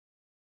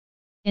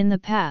 In the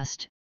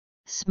past,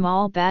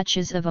 small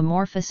batches of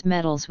amorphous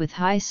metals with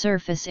high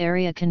surface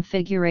area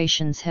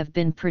configurations have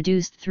been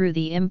produced through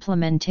the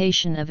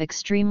implementation of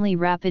extremely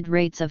rapid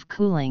rates of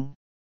cooling.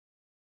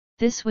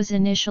 This was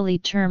initially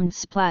termed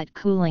splat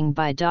cooling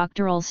by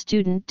doctoral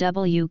student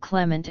W.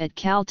 Clement at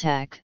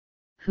Caltech,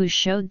 who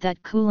showed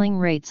that cooling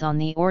rates on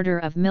the order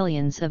of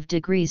millions of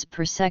degrees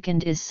per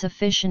second is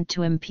sufficient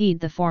to impede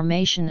the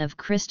formation of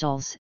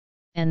crystals,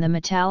 and the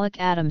metallic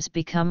atoms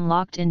become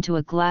locked into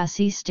a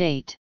glassy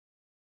state.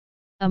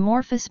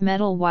 Amorphous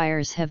metal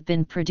wires have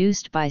been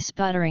produced by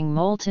sputtering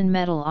molten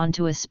metal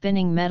onto a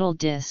spinning metal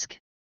disc.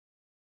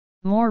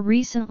 More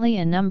recently,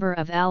 a number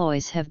of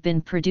alloys have been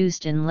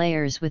produced in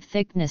layers with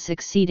thickness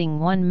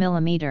exceeding 1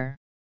 mm.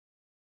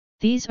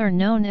 These are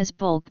known as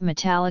bulk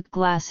metallic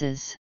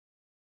glasses.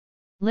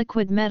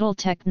 Liquid metal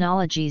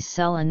technologies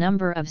sell a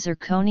number of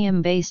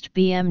zirconium-based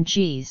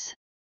BMGs.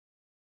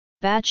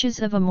 Batches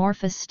of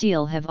amorphous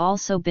steel have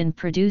also been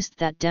produced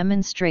that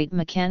demonstrate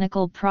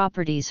mechanical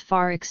properties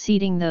far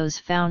exceeding those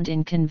found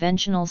in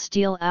conventional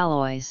steel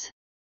alloys.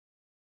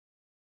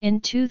 In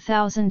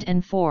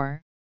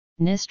 2004,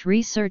 NIST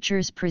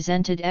researchers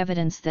presented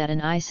evidence that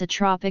an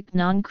isotropic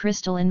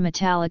non-crystalline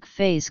metallic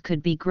phase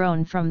could be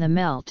grown from the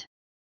melt.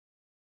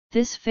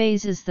 This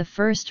phase is the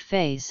first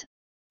phase,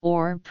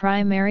 or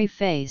primary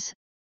phase,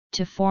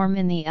 to form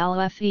in the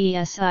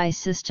LFESI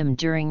system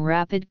during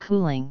rapid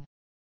cooling.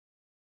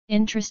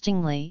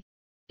 Interestingly,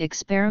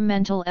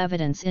 experimental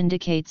evidence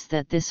indicates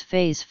that this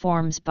phase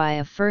forms by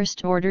a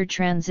first-order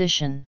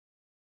transition.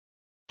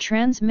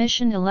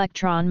 Transmission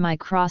electron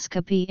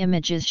microscopy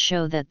images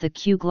show that the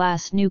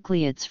Q-glass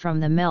nucleates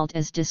from the melt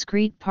as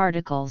discrete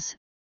particles,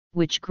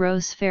 which grow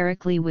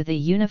spherically with a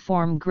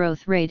uniform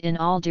growth rate in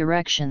all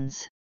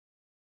directions.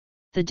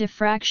 The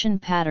diffraction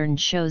pattern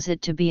shows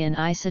it to be an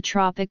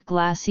isotropic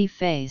glassy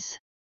phase.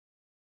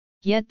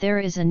 Yet there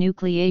is a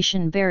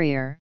nucleation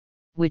barrier,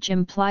 which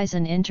implies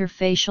an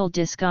interfacial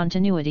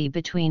discontinuity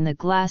between the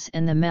glass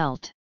and the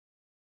melt.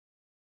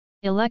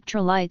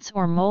 Electrolytes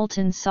or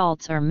molten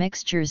salts are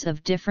mixtures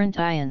of different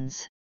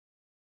ions.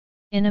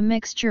 In a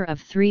mixture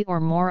of 3 or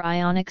more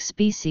ionic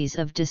species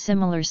of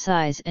dissimilar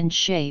size and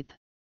shape,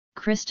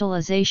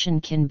 crystallization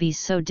can be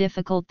so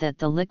difficult that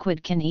the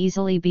liquid can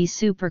easily be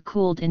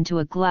supercooled into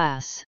a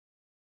glass.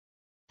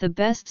 The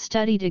best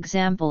studied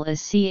example is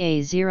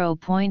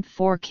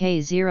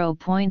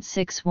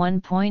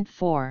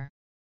Ca0.4K0.61.4.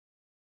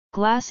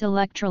 Glass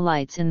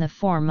electrolytes in the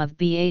form of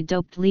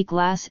Ba-doped Li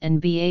glass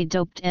and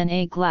Ba-doped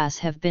Na glass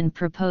have been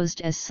proposed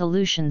as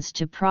solutions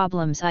to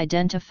problems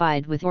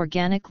identified with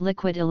organic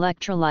liquid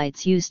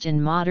electrolytes used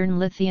in modern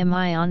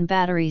lithium-ion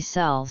battery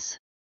cells.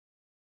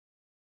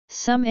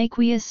 Some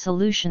aqueous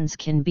solutions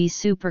can be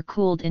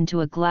supercooled into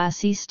a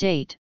glassy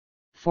state,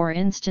 for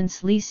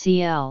instance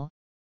LiCl,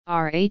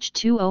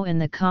 RH2O in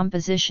the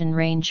composition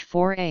range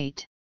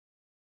 4-8.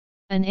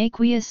 An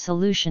aqueous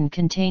solution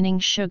containing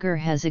sugar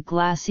has a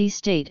glassy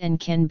state and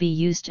can be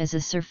used as a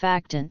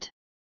surfactant.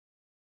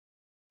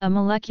 A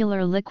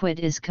molecular liquid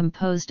is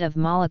composed of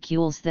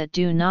molecules that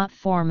do not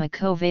form a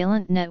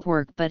covalent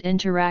network but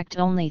interact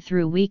only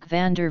through weak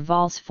van der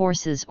Waals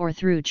forces or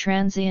through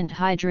transient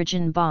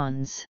hydrogen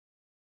bonds.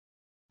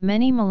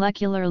 Many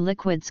molecular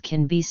liquids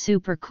can be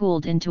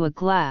supercooled into a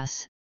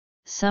glass.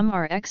 Some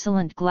are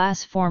excellent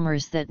glass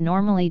formers that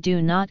normally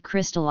do not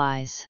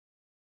crystallize.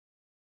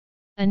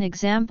 An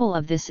example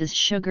of this is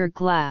sugar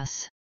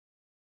glass.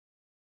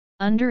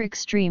 Under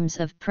extremes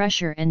of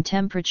pressure and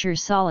temperature,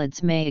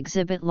 solids may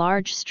exhibit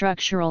large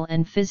structural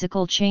and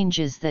physical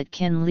changes that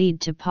can lead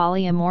to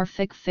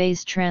polymorphic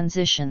phase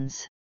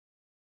transitions.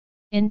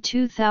 In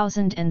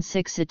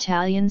 2006,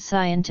 Italian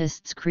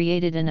scientists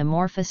created an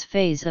amorphous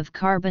phase of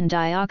carbon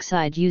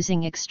dioxide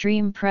using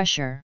extreme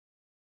pressure.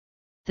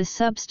 The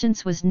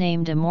substance was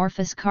named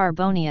amorphous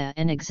carbonia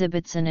and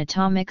exhibits an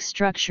atomic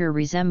structure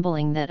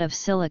resembling that of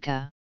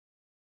silica.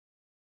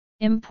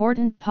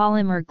 Important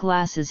polymer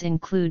glasses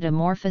include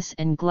amorphous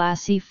and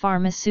glassy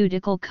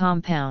pharmaceutical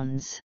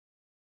compounds.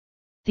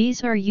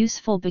 These are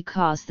useful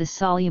because the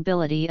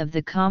solubility of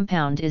the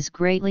compound is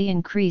greatly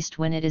increased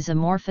when it is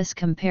amorphous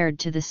compared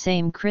to the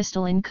same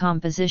crystalline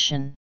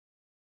composition.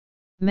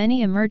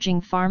 Many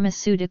emerging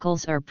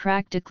pharmaceuticals are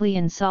practically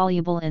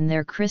insoluble in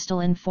their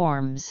crystalline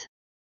forms.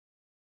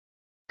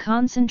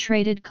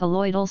 Concentrated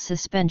colloidal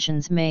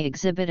suspensions may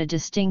exhibit a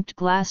distinct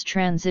glass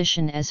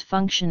transition as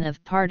function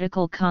of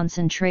particle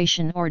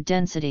concentration or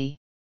density.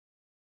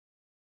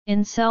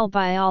 In cell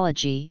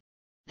biology,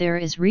 there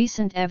is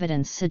recent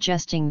evidence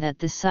suggesting that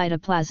the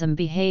cytoplasm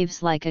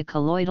behaves like a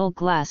colloidal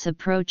glass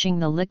approaching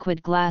the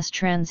liquid glass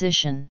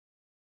transition.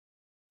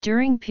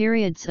 During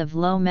periods of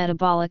low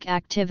metabolic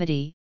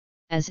activity,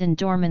 as in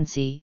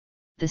dormancy,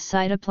 the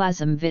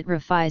cytoplasm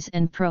vitrifies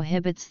and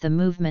prohibits the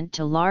movement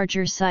to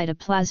larger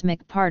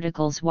cytoplasmic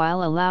particles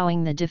while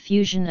allowing the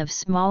diffusion of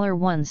smaller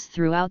ones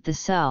throughout the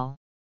cell.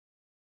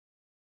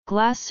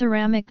 Glass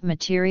ceramic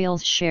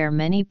materials share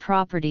many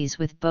properties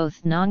with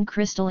both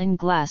non-crystalline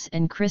glass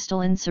and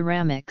crystalline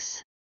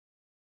ceramics.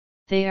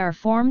 They are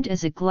formed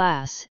as a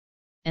glass,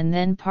 and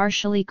then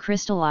partially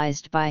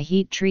crystallized by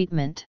heat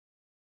treatment.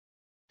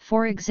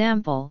 For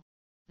example,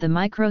 the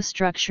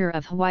microstructure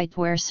of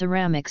whiteware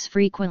ceramics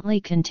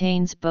frequently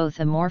contains both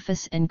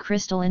amorphous and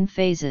crystalline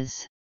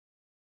phases.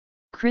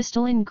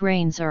 Crystalline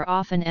grains are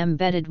often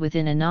embedded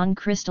within a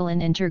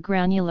non-crystalline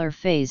intergranular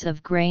phase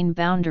of grain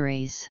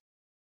boundaries.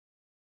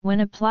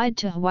 When applied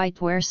to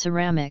whiteware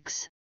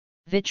ceramics,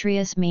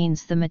 vitreous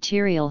means the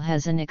material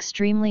has an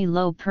extremely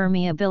low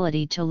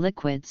permeability to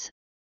liquids,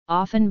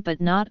 often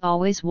but not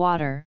always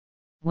water,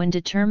 when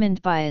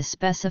determined by a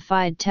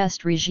specified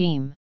test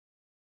regime.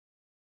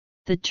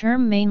 The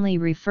term mainly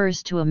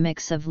refers to a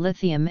mix of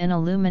lithium and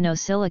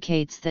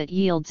aluminosilicates that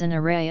yields an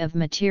array of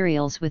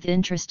materials with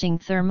interesting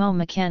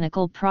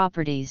thermomechanical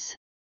properties.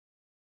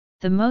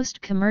 The most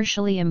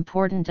commercially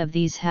important of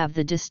these have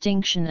the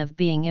distinction of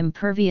being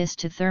impervious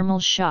to thermal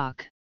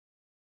shock.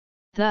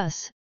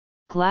 Thus,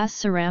 glass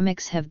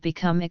ceramics have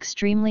become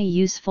extremely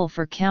useful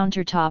for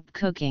countertop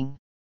cooking.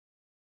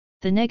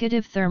 The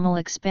negative thermal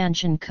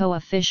expansion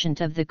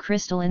coefficient of the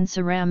crystalline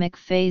ceramic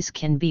phase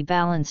can be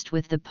balanced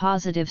with the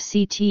positive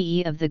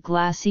CTE of the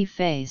glassy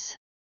phase.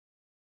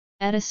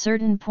 At a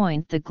certain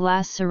point, the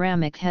glass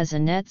ceramic has a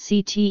net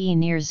CTE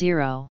near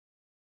zero.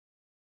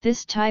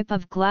 This type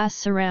of glass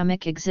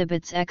ceramic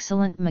exhibits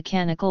excellent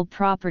mechanical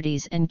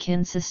properties and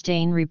can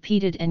sustain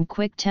repeated and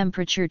quick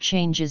temperature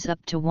changes up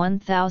to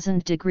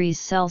 1000 degrees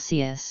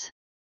Celsius.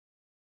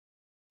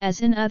 As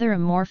in other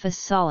amorphous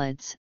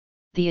solids,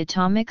 the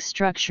atomic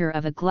structure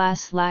of a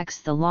glass lacks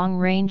the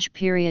long-range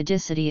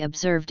periodicity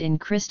observed in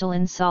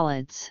crystalline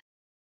solids.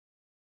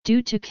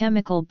 Due to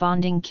chemical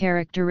bonding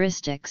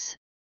characteristics,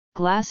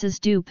 glasses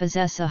do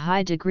possess a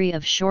high degree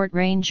of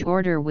short-range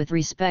order with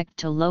respect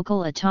to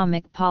local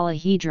atomic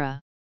polyhedra.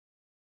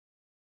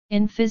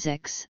 In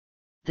physics,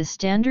 the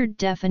standard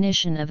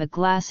definition of a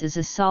glass is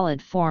a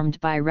solid formed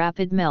by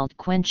rapid melt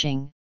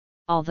quenching,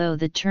 although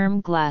the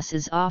term glass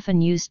is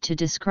often used to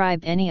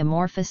describe any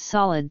amorphous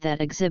solid that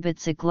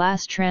exhibits a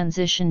glass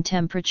transition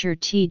temperature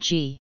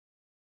Tg.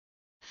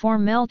 For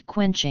melt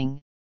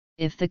quenching,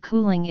 if the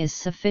cooling is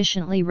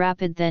sufficiently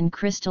rapid, then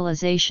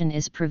crystallization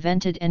is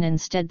prevented and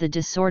instead the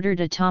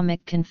disordered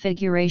atomic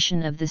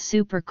configuration of the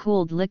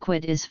supercooled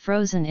liquid is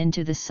frozen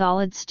into the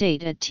solid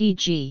state at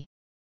Tg.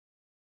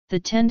 The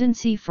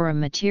tendency for a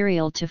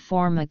material to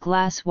form a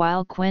glass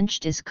while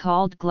quenched is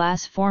called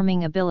glass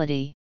forming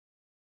ability.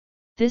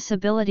 This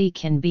ability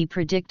can be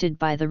predicted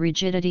by the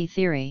rigidity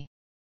theory.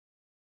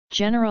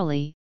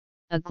 Generally,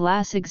 a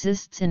glass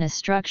exists in a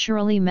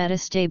structurally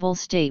metastable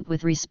state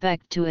with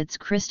respect to its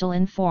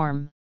crystalline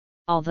form,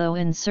 although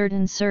in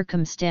certain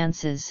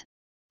circumstances,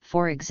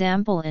 for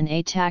example in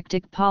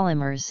atactic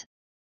polymers,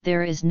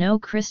 there is no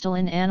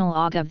crystalline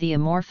analog of the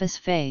amorphous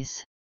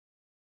phase.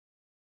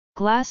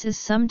 Glass is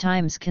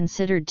sometimes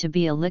considered to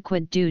be a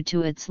liquid due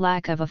to its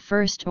lack of a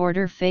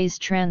first-order phase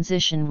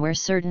transition where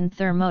certain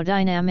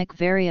thermodynamic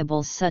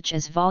variables such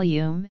as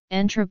volume,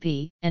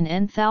 entropy, and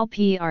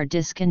enthalpy are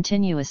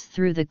discontinuous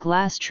through the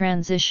glass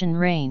transition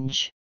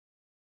range.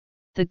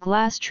 The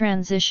glass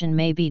transition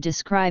may be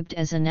described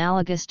as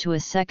analogous to a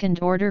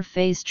second-order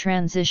phase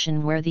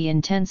transition where the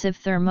intensive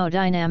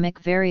thermodynamic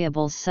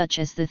variables such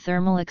as the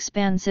thermal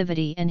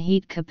expansivity and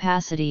heat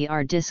capacity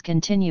are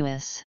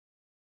discontinuous.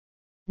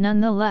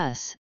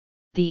 Nonetheless,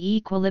 the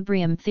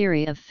equilibrium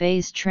theory of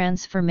phase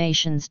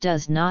transformations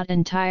does not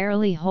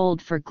entirely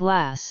hold for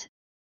glass,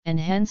 and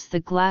hence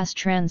the glass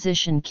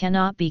transition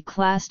cannot be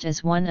classed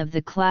as one of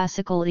the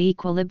classical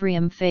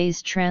equilibrium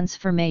phase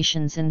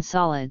transformations in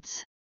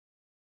solids.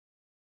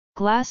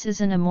 Glass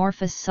is an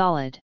amorphous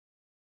solid.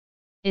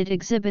 It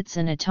exhibits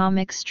an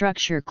atomic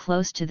structure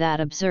close to that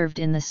observed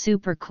in the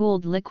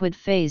supercooled liquid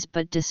phase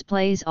but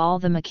displays all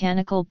the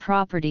mechanical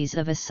properties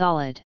of a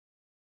solid.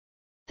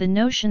 The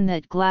notion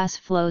that glass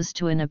flows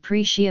to an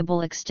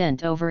appreciable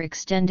extent over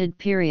extended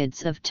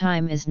periods of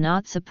time is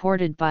not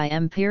supported by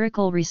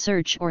empirical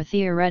research or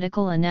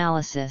theoretical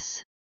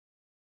analysis.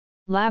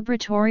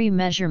 Laboratory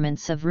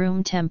measurements of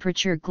room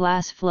temperature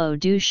glass flow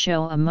do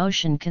show a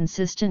motion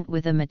consistent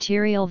with a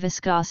material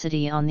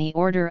viscosity on the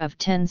order of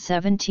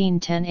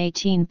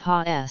 1017–1018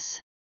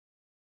 Pa/s.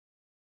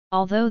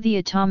 Although the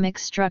atomic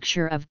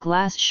structure of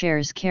glass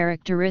shares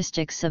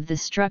characteristics of the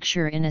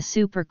structure in a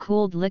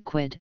supercooled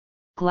liquid,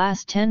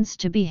 glass tends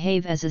to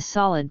behave as a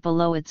solid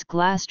below its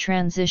glass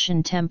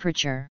transition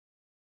temperature.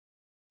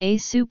 A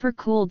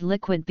supercooled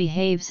liquid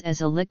behaves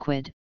as a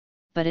liquid,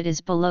 but it is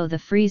below the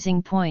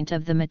freezing point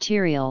of the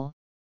material,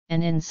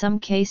 and in some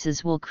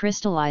cases will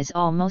crystallize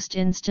almost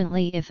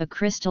instantly if a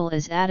crystal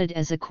is added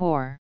as a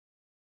core.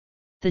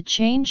 The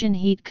change in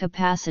heat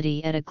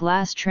capacity at a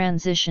glass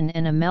transition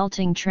and a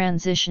melting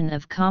transition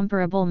of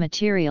comparable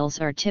materials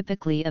are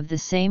typically of the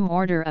same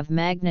order of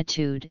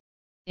magnitude,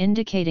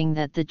 indicating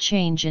that the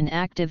change in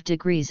active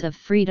degrees of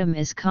freedom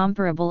is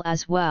comparable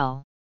as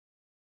well.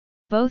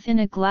 Both in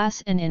a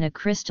glass and in a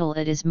crystal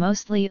it is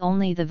mostly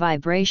only the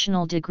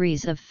vibrational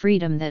degrees of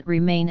freedom that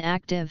remain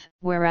active,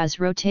 whereas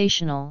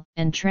rotational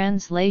and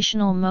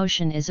translational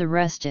motion is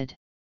arrested.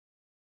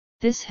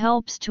 This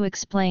helps to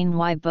explain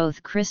why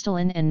both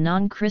crystalline and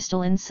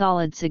non-crystalline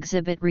solids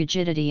exhibit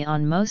rigidity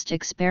on most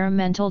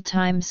experimental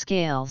time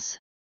scales.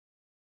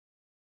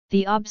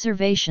 The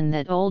observation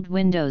that old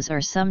windows are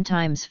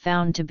sometimes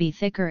found to be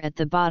thicker at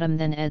the bottom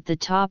than at the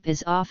top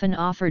is often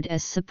offered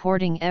as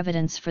supporting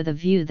evidence for the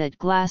view that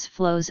glass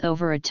flows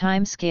over a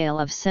timescale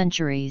of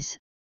centuries,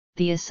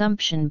 the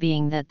assumption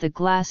being that the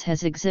glass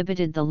has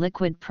exhibited the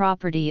liquid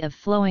property of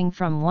flowing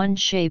from one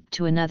shape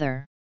to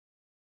another.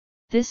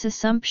 This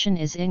assumption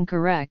is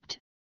incorrect,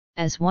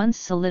 as once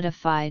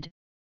solidified,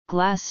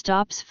 glass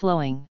stops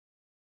flowing.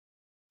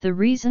 The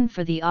reason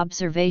for the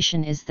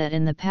observation is that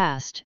in the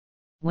past,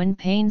 when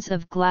panes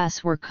of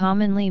glass were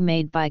commonly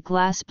made by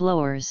glass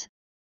blowers,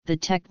 the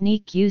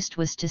technique used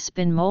was to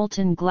spin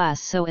molten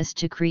glass so as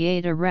to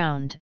create a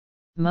round,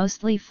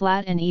 mostly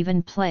flat and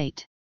even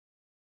plate.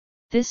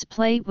 This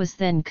plate was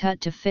then cut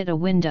to fit a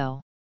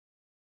window.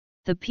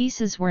 The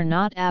pieces were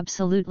not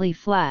absolutely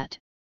flat,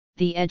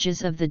 the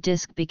edges of the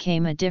disc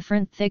became a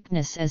different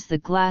thickness as the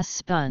glass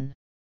spun.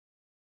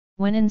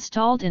 When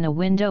installed in a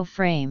window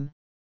frame,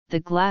 the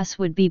glass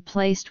would be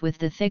placed with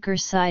the thicker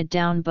side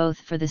down both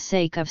for the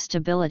sake of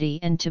stability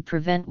and to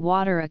prevent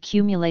water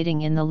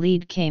accumulating in the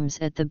lead cames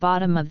at the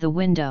bottom of the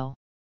window.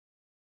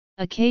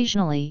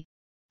 Occasionally,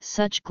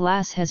 such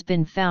glass has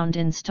been found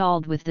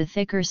installed with the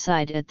thicker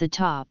side at the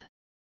top,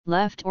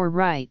 left or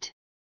right.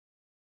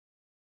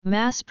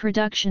 Mass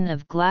production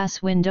of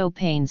glass window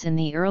panes in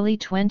the early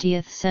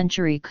 20th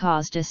century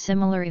caused a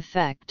similar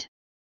effect.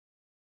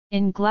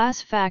 In glass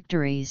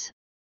factories,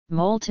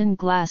 molten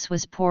glass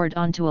was poured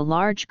onto a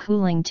large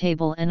cooling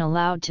table and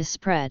allowed to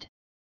spread.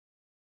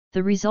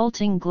 The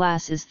resulting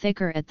glass is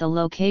thicker at the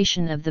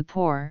location of the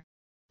pour,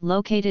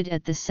 located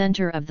at the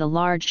center of the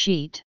large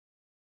sheet.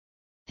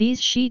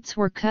 These sheets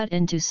were cut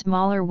into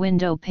smaller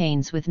window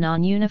panes with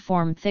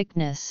non-uniform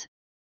thickness,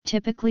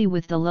 typically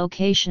with the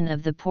location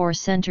of the pour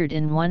centered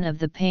in one of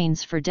the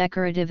panes for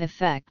decorative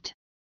effect.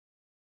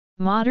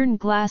 Modern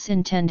glass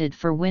intended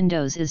for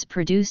windows is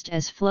produced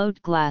as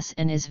float glass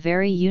and is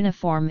very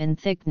uniform in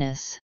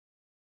thickness.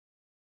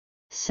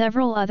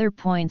 Several other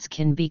points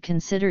can be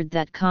considered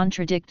that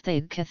contradict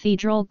the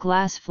cathedral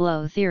glass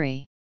flow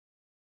theory.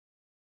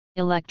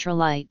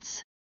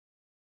 Electrolytes.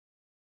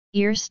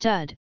 Ear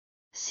stud,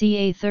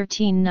 ca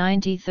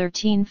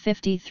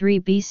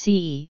 1390–1353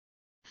 BCE,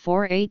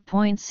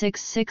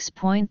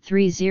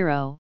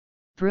 48.66.30,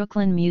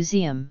 Brooklyn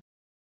Museum.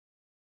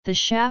 The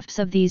shafts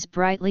of these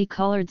brightly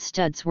colored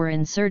studs were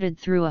inserted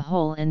through a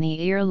hole in the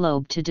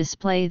earlobe to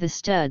display the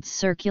stud's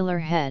circular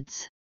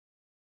heads.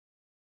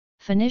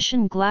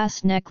 Phoenician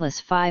glass necklace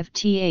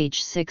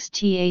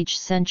 5th–6th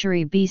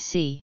century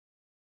BC.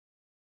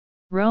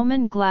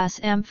 Roman glass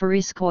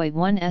amphoriscoi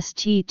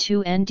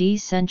 1st–2nd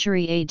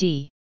century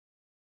AD.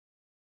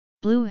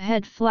 Blue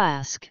head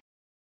flask.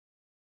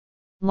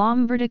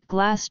 Lombardic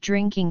glass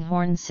drinking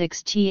horn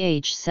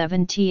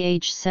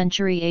 6th–7th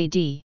century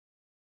AD.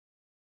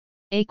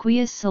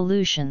 Aqueous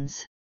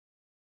solutions.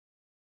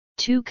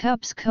 2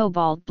 cups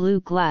cobalt blue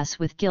glass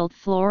with gilt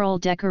floral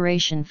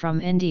decoration from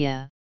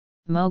India,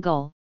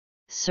 Mughal,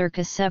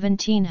 circa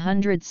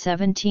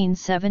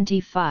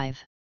 1700–1775.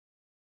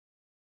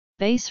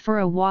 Base for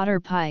a water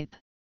pipe,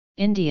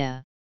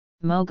 India,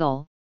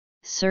 Mughal,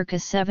 circa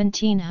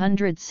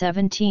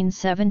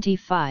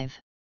 1700–1775.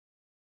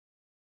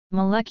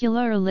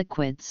 Molecular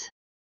liquids.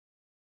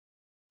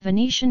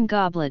 Venetian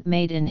goblet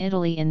made in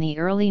Italy in the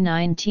early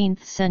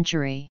 19th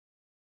century.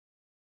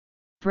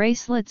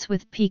 Bracelets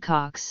with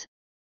peacocks,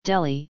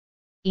 Delhi,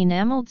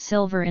 enameled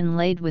silver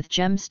inlaid with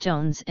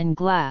gemstones and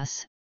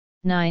glass,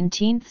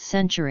 19th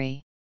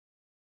century.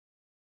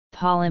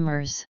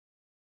 Polymers.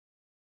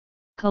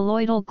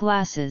 Colloidal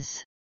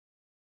glasses.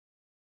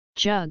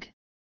 Jug,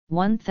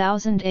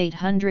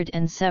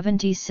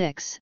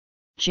 1876,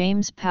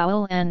 James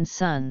Powell and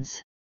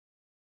Sons.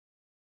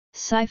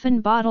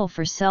 Siphon bottle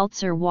for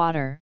seltzer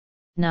water,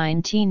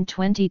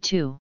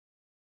 1922.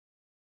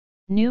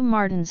 New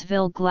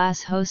Martinsville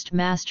glass host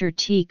master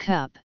tea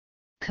cup,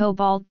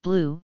 cobalt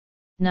blue,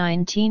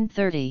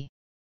 1930.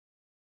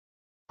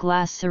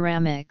 Glass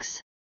ceramics.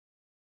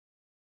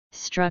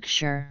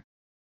 Structure.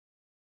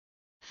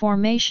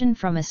 Formation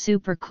from a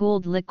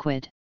supercooled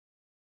liquid.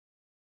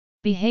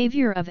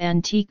 Behavior of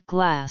antique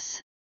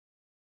glass.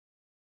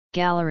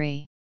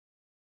 Gallery.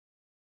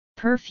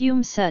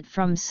 Perfume set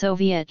from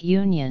Soviet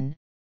Union,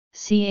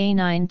 ca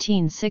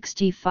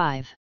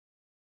 1965.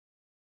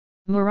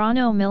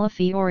 Murano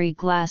Millefiori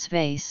glass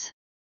vase.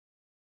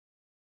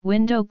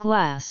 Window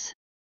glass.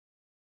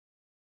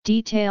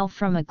 Detail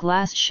from a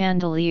glass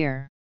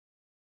chandelier.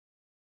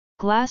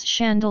 Glass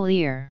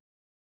chandelier.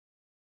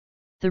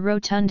 The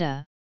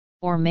rotunda,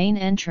 or main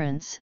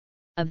entrance,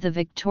 of the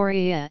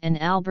Victoria and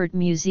Albert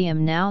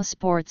Museum now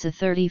sports a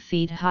 30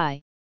 feet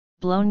high,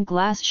 blown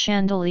glass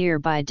chandelier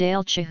by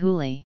Dale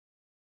Chihuly.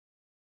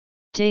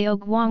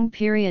 Daoguang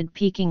period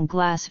Peking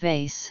glass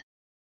vase.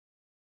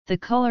 The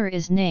color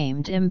is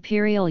named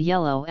Imperial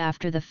Yellow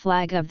after the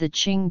flag of the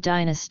Qing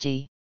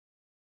dynasty.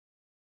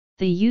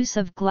 The use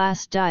of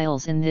glass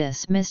dials in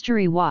this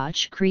mystery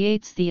watch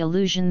creates the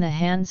illusion the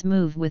hands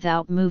move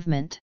without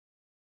movement.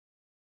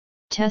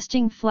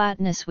 Testing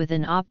flatness with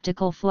an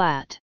optical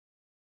flat.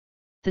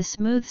 The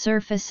smooth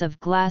surface of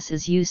glass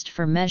is used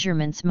for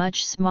measurements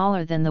much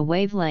smaller than the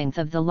wavelength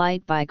of the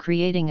light by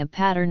creating a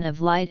pattern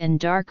of light and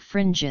dark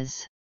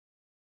fringes.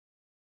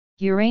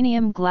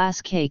 Uranium glass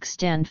cake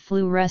stand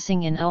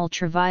fluorescing in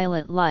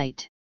ultraviolet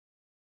light.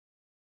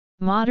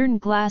 Modern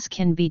glass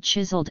can be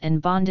chiseled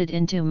and bonded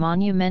into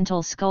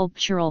monumental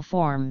sculptural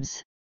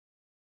forms.